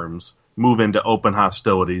terms, move into open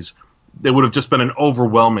hostilities, there would have just been an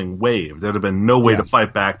overwhelming wave. There'd have been no way to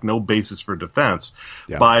fight back, no basis for defense.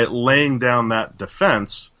 Yeah. By laying down that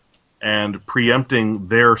defense and preempting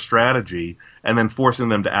their strategy and then forcing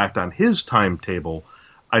them to act on his timetable,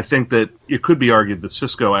 I think that it could be argued that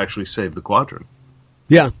Sisko actually saved the Quadrant.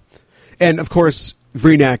 Yeah. And, of course,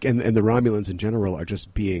 Vreenak and the Romulans in general are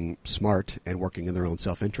just being smart and working in their own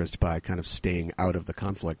self-interest by kind of staying out of the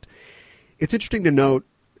conflict. It's interesting to note,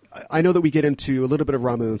 I know that we get into a little bit of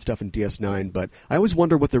Romulan stuff in DS9, but I always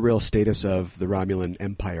wonder what the real status of the Romulan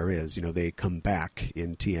Empire is. They come back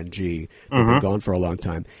in TNG. They've been gone for a long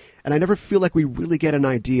time. And I never feel like we really get an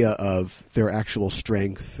idea of their actual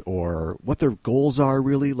strength or what their goals are,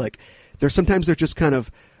 really. Like, sometimes they're just kind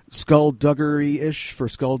of skullduggery-ish for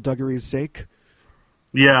skullduggery's sake.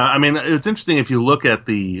 Yeah, I mean, it's interesting if you look at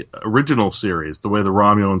the original series, the way the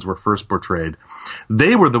Romulans were first portrayed.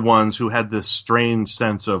 They were the ones who had this strange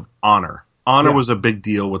sense of honor. Honor was a big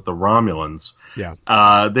deal with the Romulans. Yeah.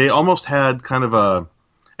 They almost had kind of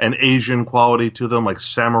an Asian quality to them, like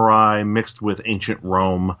samurai mixed with ancient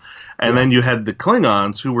Rome. And then you had the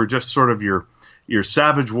Klingons, who were just sort of your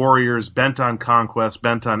savage warriors, bent on conquest,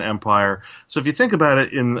 bent on empire. So if you think about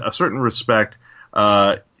it in a certain respect,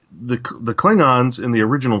 the Klingons in the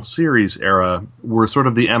original series era were sort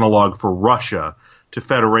of the analog for Russia to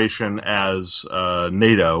Federation as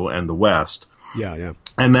NATO and the West. Yeah.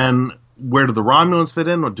 And then where do the Romulans fit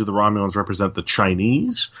in? Do the Romulans represent the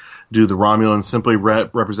Chinese? Do the Romulans simply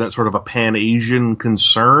represent sort of a Pan-Asian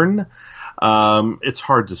concern? It's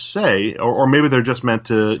hard to say, or maybe they're just meant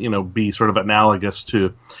to, be sort of analogous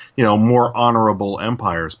to, more honorable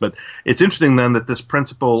empires. But it's interesting then that this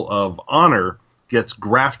principle of honor gets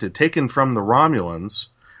grafted, taken from the Romulans,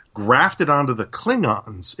 grafted onto the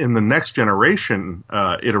Klingons in the Next Generation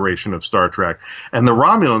iteration of Star Trek, and the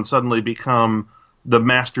Romulans suddenly become the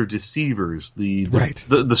master deceivers, the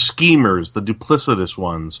schemers, the duplicitous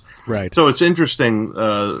ones. Right. So it's interesting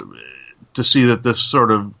to see that this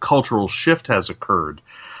sort of cultural shift has occurred.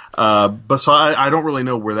 But so I don't really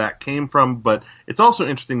know where that came from, but it's also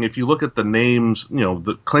interesting if you look at the names,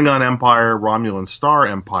 the Klingon Empire, Romulan Star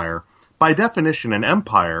Empire. By definition, an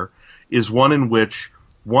empire is one in which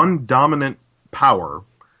one dominant power,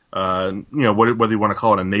 whether you want to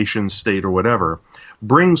call it a nation state or whatever,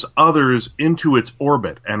 brings others into its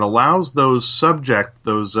orbit and allows those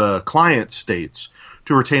client states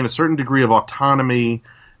to retain a certain degree of autonomy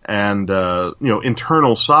and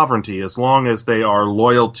internal sovereignty as long as they are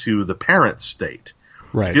loyal to the parent state.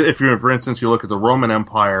 Right. For instance, you look at the Roman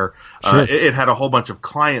Empire, sure. It had a whole bunch of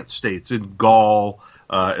client states in Gaul,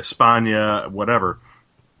 Hispania, whatever.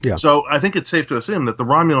 Yeah. So I think it's safe to assume that the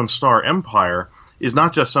Romulan Star Empire is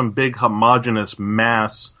not just some big homogenous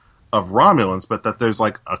mass of Romulans, but that there's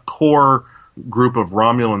like a core group of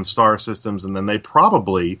Romulan star systems, and then they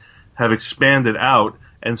probably have expanded out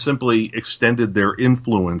and simply extended their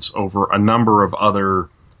influence over a number of other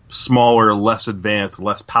smaller, less advanced,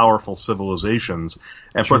 less powerful civilizations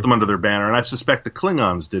and Sure. put them under their banner. And I suspect the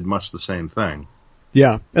Klingons did much the same thing.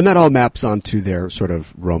 Yeah, and that all maps onto their sort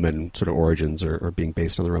of Roman sort of origins or being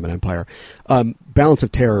based on the Roman Empire. Balance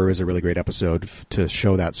of Terror is a really great episode to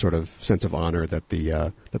show that sort of sense of honor that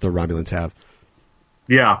the Romulans have.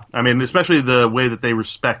 Yeah, I mean, especially the way that they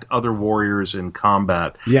respect other warriors in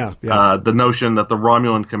combat. Yeah. The notion that the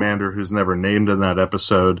Romulan commander, who's never named in that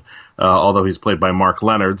episode, although he's played by Mark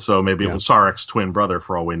Leonard, so maybe it was Sarek's twin brother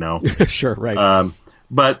for all we know. Sure, right.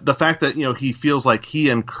 But the fact that, he feels like he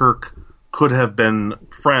and Kirk could have been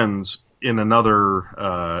friends in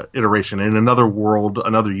another iteration, in another world,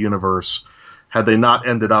 another universe, had they not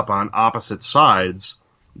ended up on opposite sides,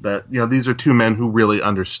 that, these are two men who really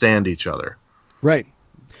understand each other. Right.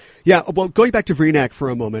 Yeah, well, going back to Vreenak for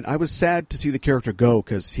a moment, I was sad to see the character go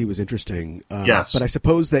because he was interesting. Yes. But I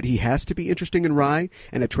suppose that he has to be interesting and wry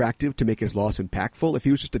and attractive to make his loss impactful. If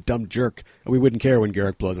he was just a dumb jerk, we wouldn't care when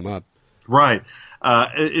Garak blows him up. Right.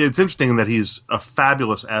 It's interesting that he's a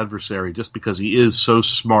fabulous adversary just because he is so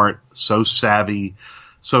smart, so savvy,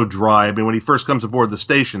 so dry. I mean, when he first comes aboard the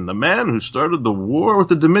station, the man who started the war with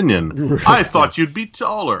the Dominion, right. I thought you'd be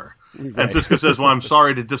taller. Right. And Sisko says, well, I'm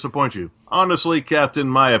sorry to disappoint you. Honestly, Captain,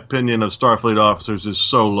 my opinion of Starfleet officers is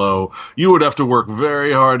so low, you would have to work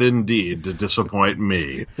very hard indeed to disappoint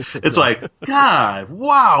me. It's like, God,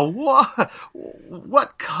 wow,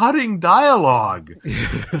 what cutting dialogue.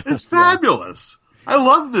 It's fabulous. I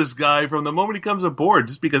love this guy from the moment he comes aboard,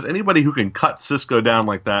 just because anybody who can cut Sisko down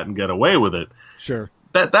like that and get away with it, sure,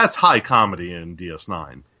 that's high comedy in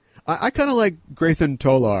DS9. I kind of like Graythan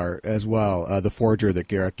Tolar as well, the forger that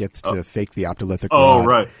Garak gets to fake the optolithic rod. rod.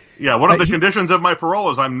 Right. Yeah, one of the conditions of my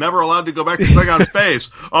parole is I'm never allowed to go back to Klingon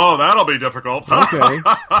space. Oh, that'll be difficult. Okay.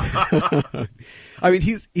 I mean,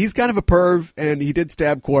 he's kind of a perv, and he did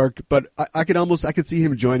stab Quark, but I could see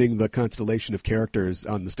him joining the constellation of characters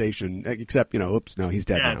on the station, except, oops, no, he's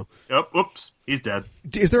dead now. Yep, oops, he's dead.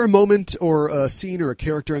 Is there a moment or a scene or a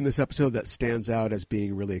character in this episode that stands out as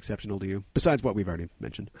being really exceptional to you, besides what we've already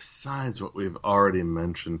mentioned?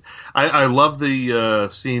 I love the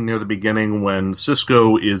scene near the beginning when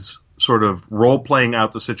Sisko is sort of role-playing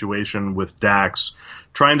out the situation with Dax,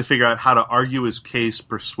 trying to figure out how to argue his case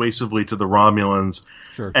persuasively to the Romulans.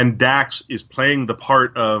 Sure. And Dax is playing the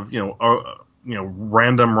part of,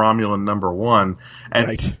 random Romulan number one,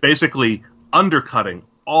 and basically undercutting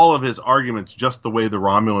all of his arguments just the way the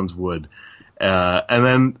Romulans would. And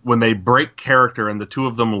then when they break character and the two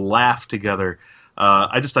of them laugh together,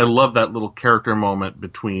 I love that little character moment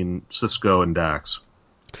between Sisko and Dax.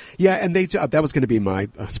 Yeah, and that was going to be my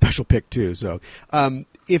special pick too. So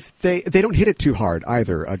if they don't hit it too hard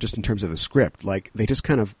either, just in terms of the script, like they just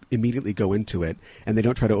kind of immediately go into it and they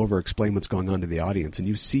don't try to over-explain what's going on to the audience, and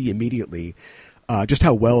you see immediately just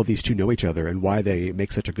how well these two know each other and why they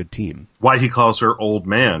make such a good team. Why he calls her old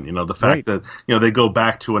man, the fact that they go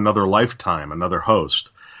back to another lifetime, another host.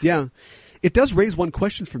 Yeah. It does raise one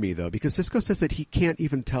question for me, though, because Sisko says that he can't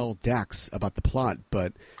even tell Dax about the plot,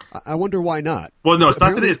 but I wonder why not. Well, no, it's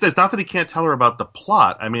not that he can't tell her about the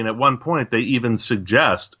plot. I mean, at one point, they even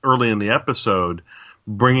suggest, early in the episode,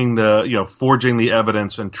 bringing forging the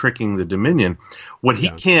evidence and tricking the Dominion. What he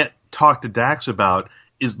can't talk to Dax about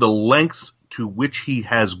is the lengths to which he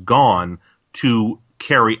has gone to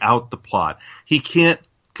carry out the plot. He can't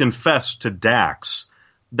confess to Dax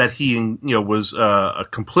that he was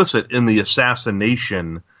complicit in the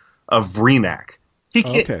assassination of Vreenak. He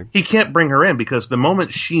can't. Okay. He can't bring her in because the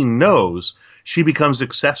moment she knows, she becomes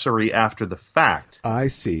accessory after the fact. I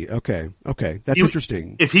see. Okay. That's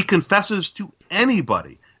interesting. If he confesses to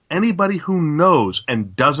anybody who knows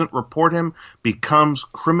and doesn't report him becomes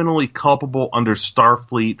criminally culpable under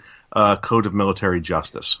Starfleet Code of Military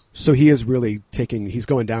Justice. So he is really he's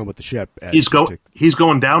going down with the ship. He's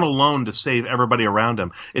going down alone to save everybody around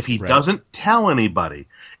him. If he doesn't tell anybody,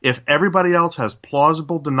 if everybody else has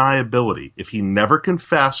plausible deniability, if he never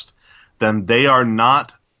confessed, then they are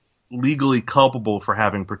not legally culpable for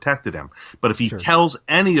having protected him. But if he tells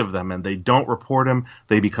any of them and they don't report him,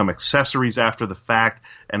 they become accessories after the fact,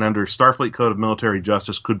 and under Starfleet Code of Military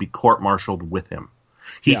Justice could be court-martialed with him.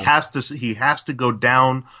 He has to go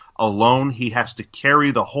down alone. He has to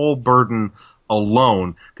carry the whole burden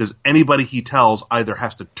alone, because anybody he tells either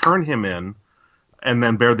has to turn him in and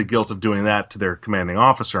then bear the guilt of doing that to their commanding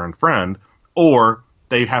officer and friend, or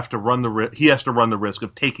they have to he has to run the risk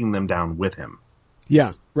of taking them down with him.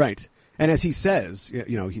 Yeah, right. And as he says,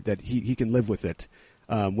 that he can live with it,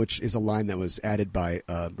 which is a line that was added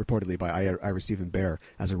reportedly by Ira Stephen Bear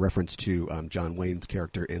as a reference to John Wayne's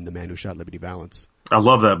character in The Man Who Shot Liberty Valance. I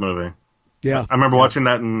love that movie. Yeah. I remember watching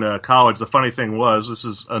that in college. The funny thing was, this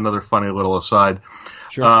is another funny little aside.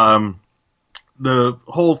 Sure. The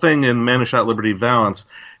whole thing in Man Who Shot Liberty Valance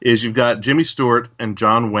is you've got Jimmy Stewart and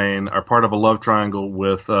John Wayne are part of a love triangle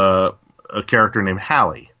with a character named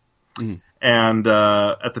Hallie. Mm. And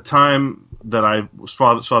at the time that I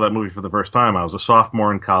saw that movie for the first time, I was a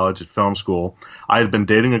sophomore in college at film school. I had been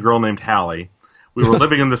dating a girl named Hallie. We were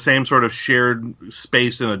living in the same sort of shared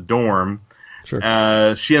space in a dorm.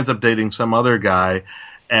 Sure. She ends up dating some other guy,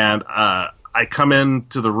 and I come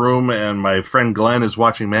into the room, and my friend Glenn is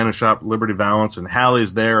watching Man Who Shot Liberty Valance, and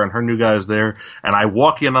Hallie's there, and her new guy is there, and I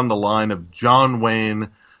walk in on the line of John Wayne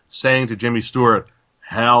saying to Jimmy Stewart,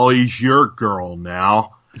 "Hallie's your girl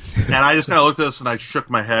now." And I just kind of looked at this, and I shook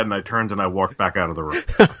my head, and I turned, and I walked back out of the room.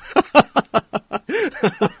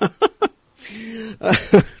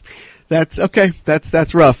 That's okay.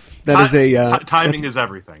 That's rough. That is timing is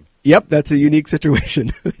everything. Yep, that's a unique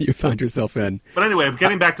situation you found yourself in. But anyway,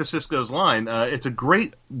 getting back to Sisko's line, it's a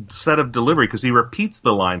great set of delivery because he repeats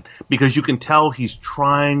the line because you can tell he's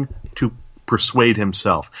trying to persuade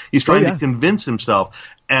himself. He's trying to convince himself,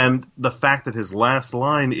 and the fact that his last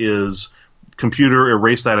line is "computer,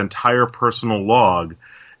 erase that entire personal log,"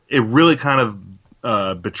 it really kind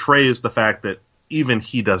of betrays the fact that even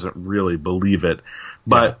he doesn't really believe it.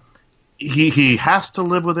 But he has to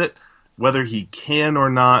live with it. Whether he can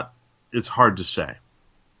or not is hard to say.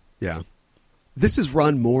 Yeah. This is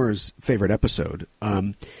Ron Moore's favorite episode.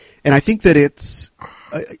 And I think that it's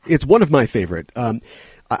one of my favorite.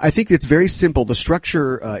 I think it's very simple. The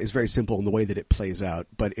structure is very simple in the way that it plays out,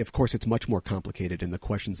 but of course it's much more complicated in the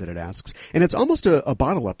questions that it asks. And it's almost a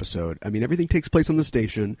bottle episode. I mean, everything takes place on the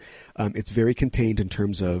station. It's very contained in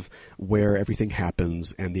terms of where everything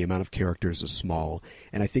happens, and the amount of characters is small.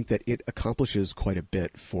 And I think that it accomplishes quite a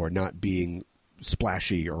bit for not being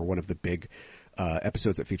splashy or one of the big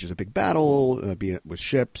episodes that features a big battle, be it with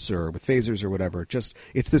ships or with phasers or whatever. Just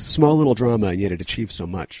it's this small little drama, and yet it achieves so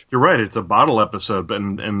much. You're right; it's a bottle episode, but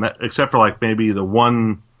except for like maybe the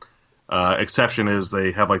one exception is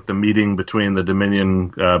they have like the meeting between the Dominion,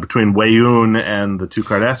 between Weyoun and the two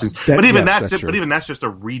Cardassians. But even that's just a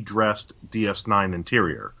redressed DS9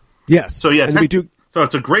 interior. Yes. So yeah, we do. So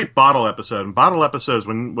it's a great bottle episode. And bottle episodes,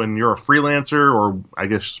 when you're a freelancer, or I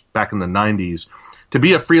guess back in the 90s. To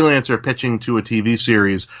be a freelancer pitching to a TV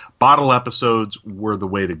series, bottle episodes were the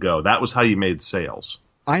way to go. That was how you made sales.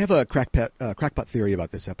 I have a crackpot theory about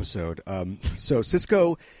this episode. So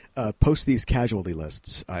Sisko posts these casualty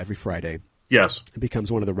lists every Friday. Yes. It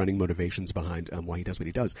becomes one of the running motivations behind why he does what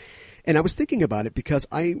he does. And I was thinking about it because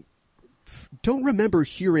I don't remember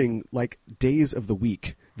hearing like days of the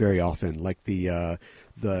week very often, like the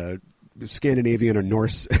Scandinavian or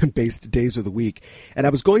Norse-based days of the week. And I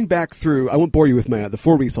was going back through, I won't bore you with the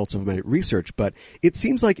full results of my research, but it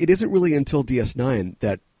seems like it isn't really until DS9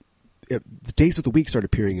 that the days of the week start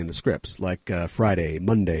appearing in the scripts, like Friday,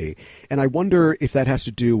 Monday. And I wonder if that has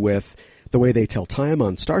to do with the way they tell time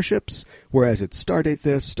on starships, whereas it's stardate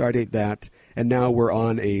this, stardate that, and now we're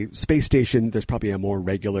on a space station. There's probably a more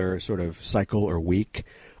regular sort of cycle or week.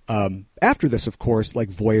 after this, of course, like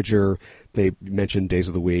Voyager, they mentioned Days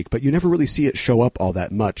of the Week, but you never really see it show up all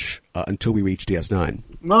that much until we reach DS9.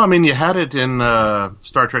 Well, I mean, you had it in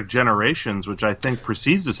Star Trek Generations, which I think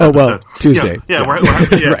precedes this episode. Oh, well, Tuesday. Yeah,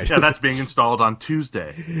 right. Yeah, that's being installed on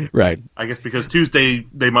Tuesday. Right. I guess because Tuesday,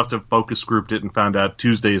 they must have focus grouped it and found out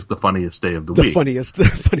Tuesday is the funniest day of the week. The funniest day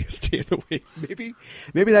of the week.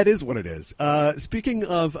 Maybe that is what it is. Speaking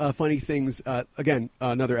of funny things, again,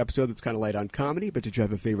 another episode that's kind of light on comedy, but did you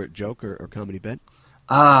have a favorite joke or comedy bit?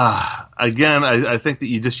 Again, I think that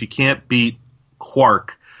you can't beat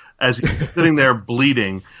Quark as he's sitting there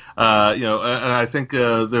bleeding. And I think they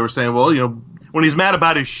were saying, well, when he's mad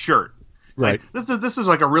about his shirt. Right. Like, this is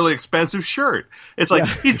like a really expensive shirt. It's like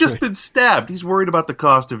he's just been stabbed. He's worried about the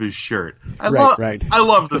cost of his shirt. I love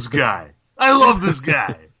this guy. I love this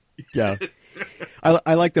guy. Yeah.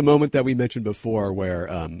 I like the moment that we mentioned before where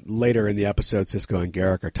later in the episode, Sisko and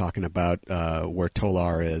Garrick are talking about where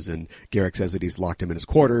Tolar is, and Garrick says that he's locked him in his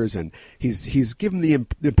quarters, and he's given the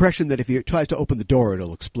impression that if he tries to open the door,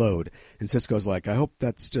 it'll explode. And Sisko's like, I hope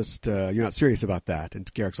that's just, you're not serious about that.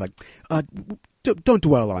 And Garrick's like, don't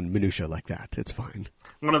dwell on minutia like that. It's fine.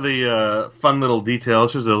 One of the fun little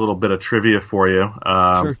details, here's a little bit of trivia for you.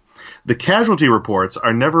 Sure. The casualty reports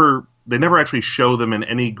are never actually show them in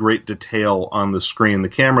any great detail on the screen. The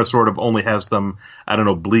camera sort of only has them at an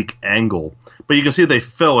oblique angle. But you can see they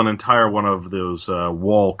fill an entire one of those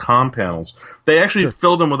wall comm panels. They actually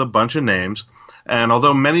filled them with a bunch of names, and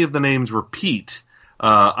although many of the names repeat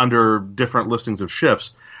under different listings of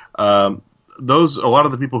ships, a lot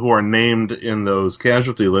of the people who are named in those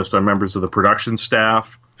casualty lists are members of the production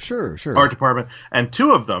staff, art department, and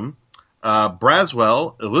two of them,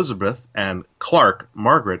 Braswell, Elizabeth, and Clark,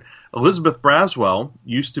 Margaret. Elizabeth Braswell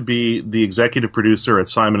used to be the executive producer at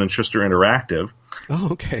Simon & Schuster Interactive. Oh,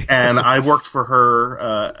 okay. And I worked for her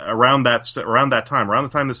around that time. Around the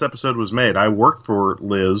time this episode was made, I worked for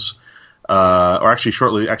Liz, or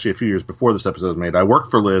actually a few years before this episode was made. I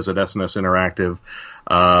worked for Liz at S&S Interactive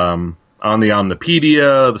on the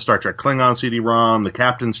Omnipedia, the Star Trek Klingon CD-ROM, the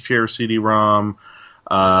Captain's Chair CD-ROM.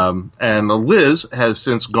 And Liz has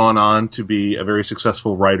since gone on to be a very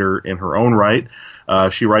successful writer in her own right.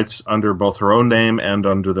 She writes under both her own name and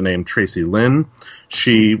under the name Tracy Lynn.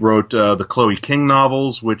 She wrote the Chloe King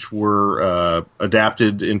novels, which were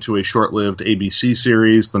adapted into a short-lived ABC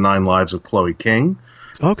series, The 9 Lives of Chloe King.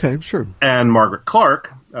 Okay, sure. And Margaret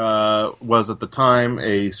Clark was at the time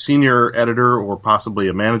a senior editor or possibly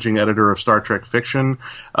a managing editor of Star Trek fiction.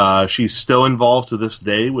 She's still involved to this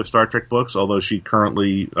day with Star Trek books, although she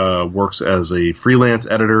currently works as a freelance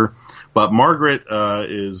editor. But Margaret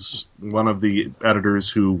is one of the editors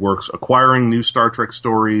who works acquiring new Star Trek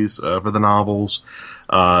stories for the novels,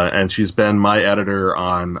 and she's been my editor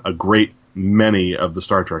on a great many of the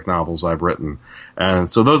Star Trek novels I've written.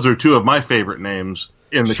 And so those are two of my favorite names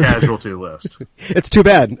in the casualty list. It's too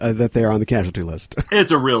bad that they're on the casualty list.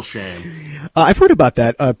 It's a real shame. I've heard about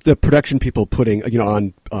that. The production people putting,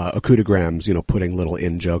 on acoudigrams, putting little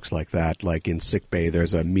in jokes like that. Like in sickbay,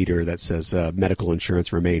 there's a meter that says medical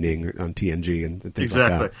insurance remaining on TNG and things like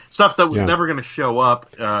that. Exactly. Stuff that was never going to show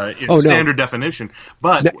up in standard definition.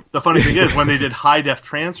 But the funny thing is, when they did high-def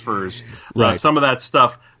transfers, some of that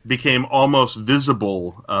stuff became almost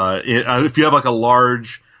visible. If you have like a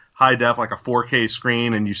large high def, like a 4K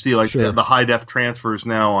screen, and you see like the high def transfers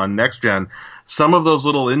now on Next Gen, some of those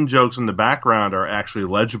little in jokes in the background are actually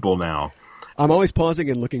legible now. I'm always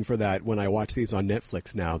pausing and looking for that when I watch these on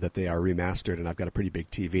Netflix now that they are remastered, and I've got a pretty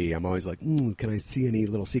big TV. I'm always like, can I see any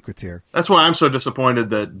little secrets here? That's why I'm so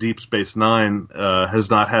disappointed that Deep Space Nine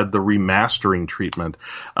has not had the remastering treatment.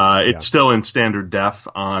 It's still in standard def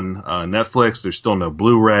on Netflix. There's still no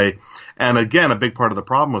Blu-ray. And again, a big part of the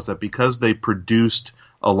problem was that because they produced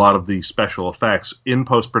a lot of the special effects in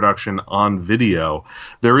post-production on video,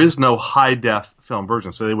 there is no high-def film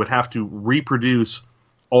version. So they would have to reproduce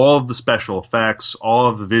all of the special effects, all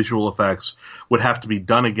of the visual effects would have to be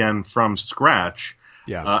done again from scratch.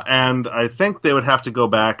 Yeah. And I think they would have to go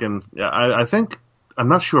back and I think, I'm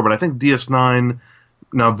not sure, but I think DS9,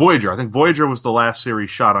 no, Voyager. I think Voyager was the last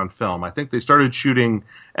series shot on film. I think they started shooting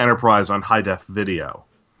Enterprise on high-def video.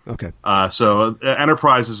 Okay. So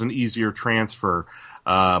Enterprise is an easier transfer.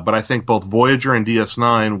 But I think both Voyager and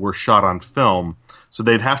DS9 were shot on film. So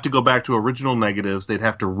they'd have to go back to original negatives. They'd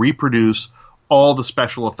have to reproduce all the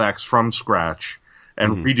special effects from scratch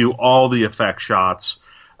and redo all the effect shots.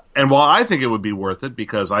 And while I think it would be worth it,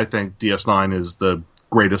 because I think DS9 is the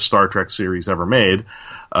greatest Star Trek series ever made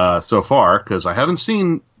so far, because I haven't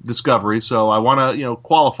seen Discovery, so I want to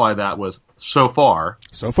qualify that with so far.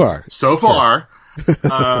 So far. Sure.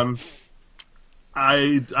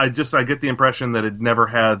 I get the impression that it never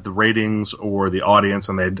had the ratings or the audience,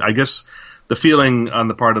 and I guess the feeling on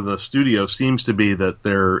the part of the studio seems to be that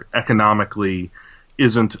there economically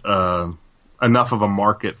isn't enough of a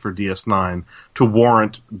market for DS9 to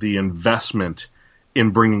warrant the investment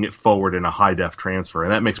in bringing it forward in a high-def transfer,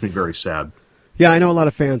 and that makes me very sad. Yeah, I know a lot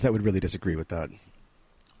of fans that would really disagree with that.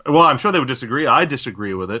 Well, I'm sure they would disagree. I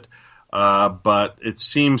disagree with it, but it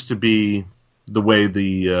seems to be the way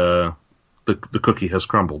the cookie has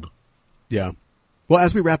crumbled. Yeah. Well,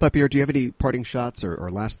 as we wrap up here, do you have any parting shots or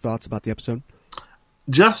last thoughts about the episode?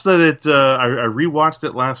 Just that I rewatched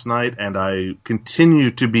it last night, and I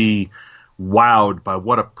continue to be wowed by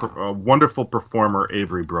what a wonderful performer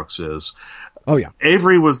Avery Brooks is. Oh, yeah.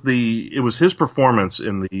 Avery it was his performance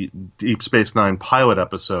in the Deep Space Nine pilot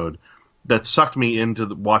episode that sucked me into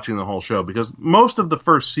watching the whole show, because most of the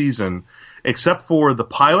first season, except for the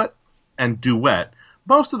pilot and duet,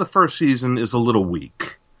 most of the first season is a little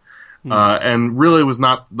weak. And really was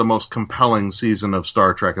not the most compelling season of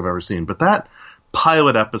Star Trek I've ever seen. But that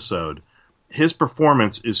pilot episode, his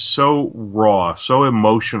performance is so raw, so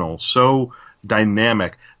emotional, so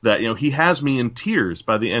dynamic that he has me in tears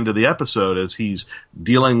by the end of the episode as he's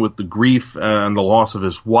dealing with the grief and the loss of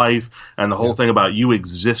his wife and the whole thing about you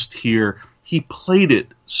exist here. He played it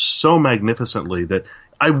so magnificently that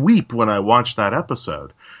I weep when I watch that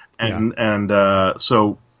episode.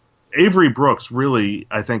 So Avery Brooks really,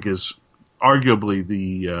 I think, is arguably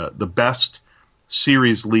the best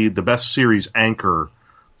series lead, the best series anchor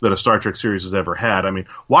that a Star Trek series has ever had. I mean,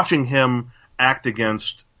 watching him act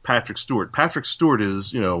against Patrick Stewart. Patrick Stewart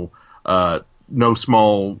is, no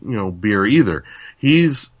small, beer either.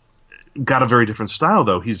 He's got a very different style,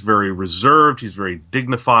 though. He's very reserved. He's very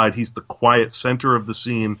dignified. He's the quiet center of the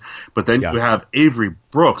scene. But then you have Avery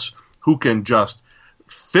Brooks, who can just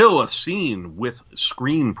fill a scene with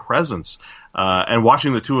screen presence. And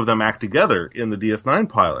watching the two of them act together in the DS9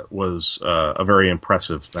 pilot was a very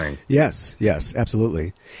impressive thing. Yes,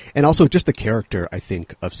 absolutely. And also just the character, I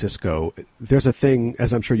think, of Sisko. There's a thing,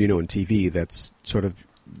 as I'm sure you know in TV, that's sort of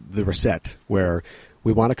the reset, where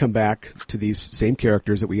we want to come back to these same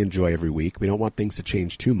characters that we enjoy every week. We don't want things to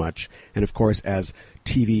change too much. And, of course, as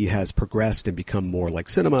TV has progressed and become more like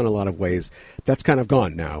cinema in a lot of ways, that's kind of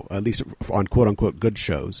gone now, at least on quote-unquote good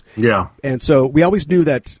shows. Yeah. And so we always knew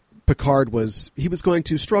that Picard was going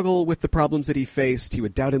to struggle with the problems that he faced. He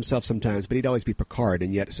would doubt himself sometimes, but he'd always be Picard.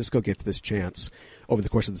 And yet Sisko gets this chance over the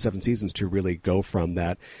course of the 7 seasons to really go from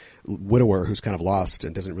that widower who's kind of lost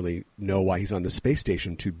and doesn't really know why he's on the space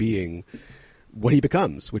station to being what he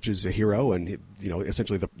becomes, which is a hero and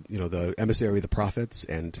essentially the emissary of the prophets,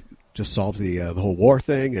 and just solves the whole war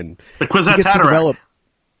thing. And the Kwisatz Haderach.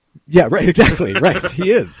 Yeah, right, exactly, right.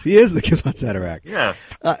 He is the Kwisatz Haderach. Yeah.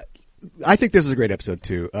 I think this is a great episode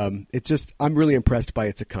too. It's just, I'm really impressed by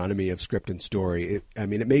its economy of script and story.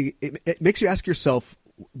 It makes you ask yourself,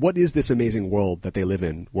 what is this amazing world that they live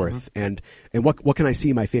in worth, and what can I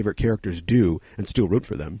see my favorite characters do and still root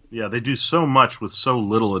for them? Yeah, they do so much with so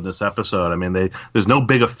little in this episode. I mean, there's no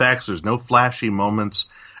big effects, there's no flashy moments,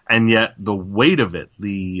 and yet the weight of it,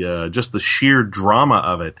 just the sheer drama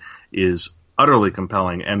of it, is utterly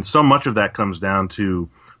compelling. And so much of that comes down to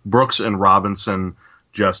Brooks and Robinson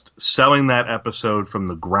just selling that episode from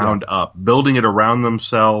the ground up, building it around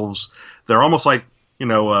themselves. They're almost like,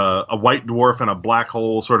 a white dwarf and a black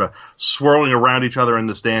hole sort of swirling around each other in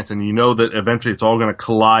this dance, and that eventually it's all going to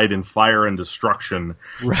collide in fire and destruction.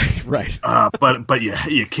 Right. But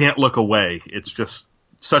you can't look away. It's just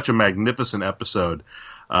such a magnificent episode.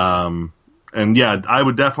 And yeah, I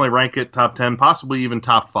would definitely rank it top 10, possibly even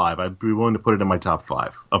top 5. I'd be willing to put it in my top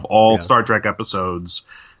 5 of all Star Trek episodes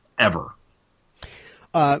ever.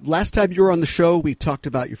 Last time you were on the show, we talked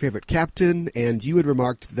about your favorite captain, and you had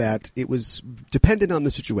remarked that it was dependent on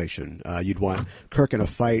the situation. You'd want Kirk in a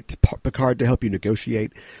fight, Picard to help you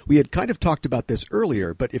negotiate. We had kind of talked about this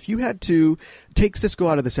earlier, but if you had to take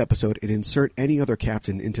Sisko out of this episode and insert any other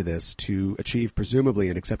captain into this to achieve presumably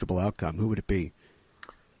an acceptable outcome, who would it be?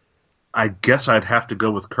 I guess I'd have to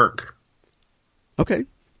go with Kirk. Okay.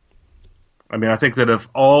 I mean, I think that of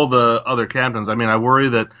all the other captains, I worry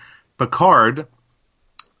that Picard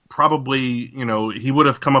probably, he would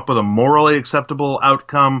have come up with a morally acceptable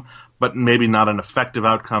outcome, but maybe not an effective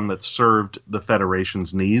outcome that served the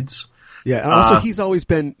Federation's needs. Yeah, and also he's always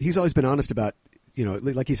been honest about,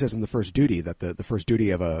 like he says in the first duty, that the first duty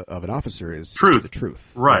of an officer is the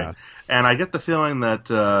truth. Right. Yeah. And I get the feeling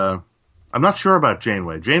that I'm not sure about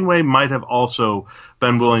Janeway. Janeway might have also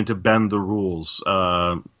been willing to bend the rules.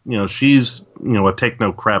 She's a take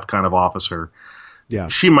no crap kind of officer. Yeah.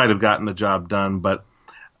 She might have gotten the job done, but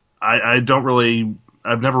I don't really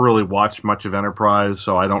I've never really watched much of Enterprise,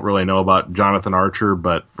 so I don't really know about Jonathan Archer,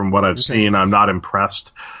 but from what I've seen, I'm not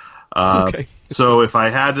impressed. Okay. So if I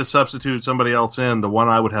had to substitute somebody else in, the one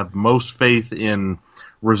I would have most faith in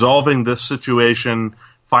resolving this situation,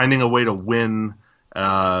 finding a way to win,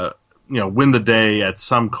 win the day at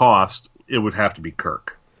some cost, it would have to be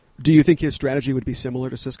Kirk. Do you think his strategy would be similar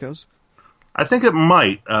to Sisko's? I think it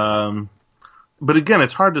might. But again,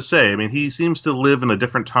 it's hard to say. I mean, he seems to live in a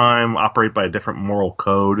different time, operate by a different moral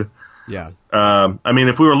code. Yeah. I mean,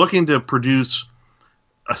 if we were looking to produce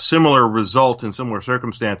a similar result in similar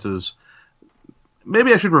circumstances,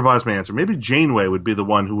 maybe I should revise my answer. Maybe Janeway would be the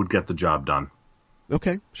one who would get the job done.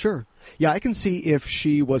 Okay, sure. Yeah, I can see if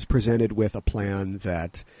she was presented with a plan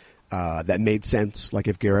that made sense, like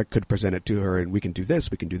if Garrick could present it to her and we can do this,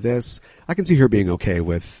 I can see her being okay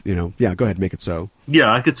with, go ahead, make it so.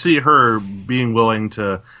 Yeah, I could see her being willing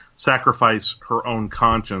to sacrifice her own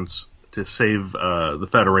conscience to save the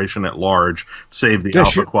Federation at large, save the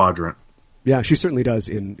Alpha Quadrant. Yeah, she certainly does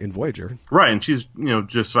in Voyager. Right, and she's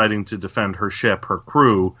just fighting to defend her ship, her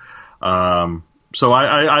crew. So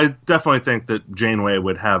I definitely think that Janeway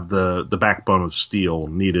would have the backbone of steel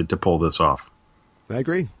needed to pull this off. I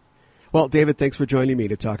agree. Well, David, thanks for joining me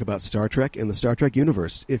to talk about Star Trek and the Star Trek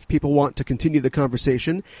universe. If people want to continue the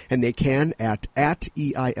conversation, and they can at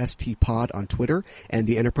EISTpod on Twitter and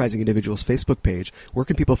the Enterprising Individuals Facebook page, where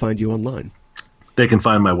can people find you online? They can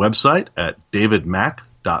find my website at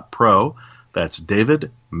davidmack.pro. That's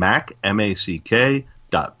David Mack, MACK.PRO.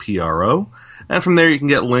 And from there you can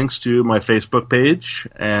get links to my Facebook page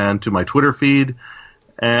and to my Twitter feed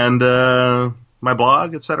and my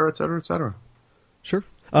blog, et cetera, et cetera, et cetera. Sure.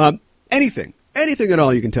 Anything at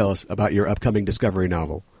all you can tell us about your upcoming Discovery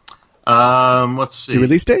novel? Let's see. The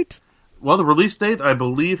release date? Well, the release date, I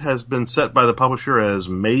believe, has been set by the publisher as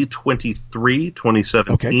May 23,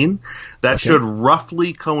 2017. Okay. That should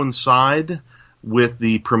roughly coincide with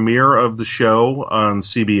the premiere of the show on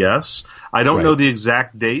CBS. I don't know the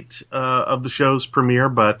exact date of the show's premiere,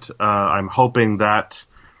 but I'm hoping that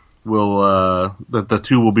that the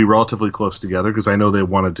two will be relatively close together because I know they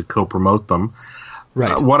wanted to co-promote them.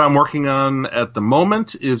 Right. What I'm working on at the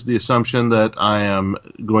moment is the assumption that I am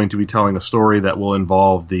going to be telling a story that will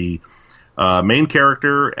involve the main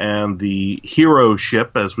character and the hero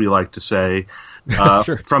ship, as we like to say,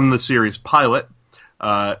 from the series pilot.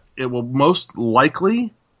 It will most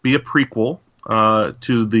likely be a prequel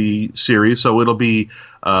to the series, so it'll be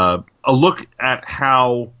a look at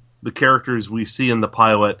how the characters we see in the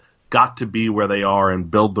pilot got to be where they are and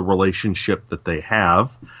build the relationship that they have.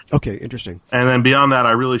 Okay, interesting. And then beyond that,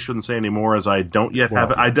 I really shouldn't say any more, as I don't yet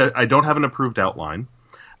have I don't have an approved outline.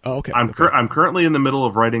 Oh, okay. I'm currently in the middle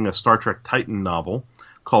of writing a Star Trek Titan novel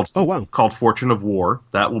called Fortune of War.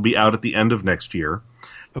 That will be out at the end of next year.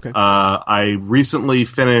 Okay. I recently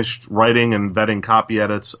finished writing and vetting copy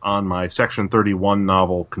edits on my Section 31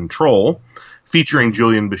 novel Control, featuring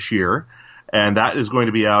Julian Bashir, and that is going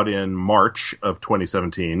to be out in March of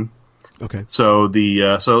 2017. Okay. So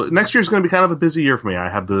so next year is going to be kind of a busy year for me. I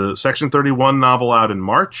have the Section 31 novel out in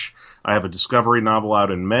March. I have a Discovery novel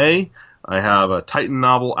out in May. I have a Titan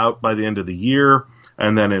novel out by the end of the year.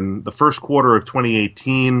 And then in the first quarter of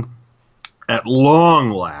 2018, at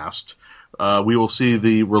long last, we will see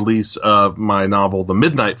the release of my novel, The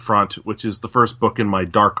Midnight Front, which is the first book in my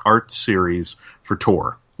Dark Arts series for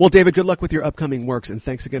Tor. Well, David, good luck with your upcoming works, and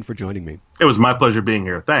thanks again for joining me. It was my pleasure being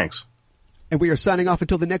here. Thanks. And we are signing off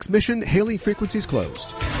until the next mission. Hailing frequencies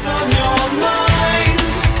closed. It's on your mind.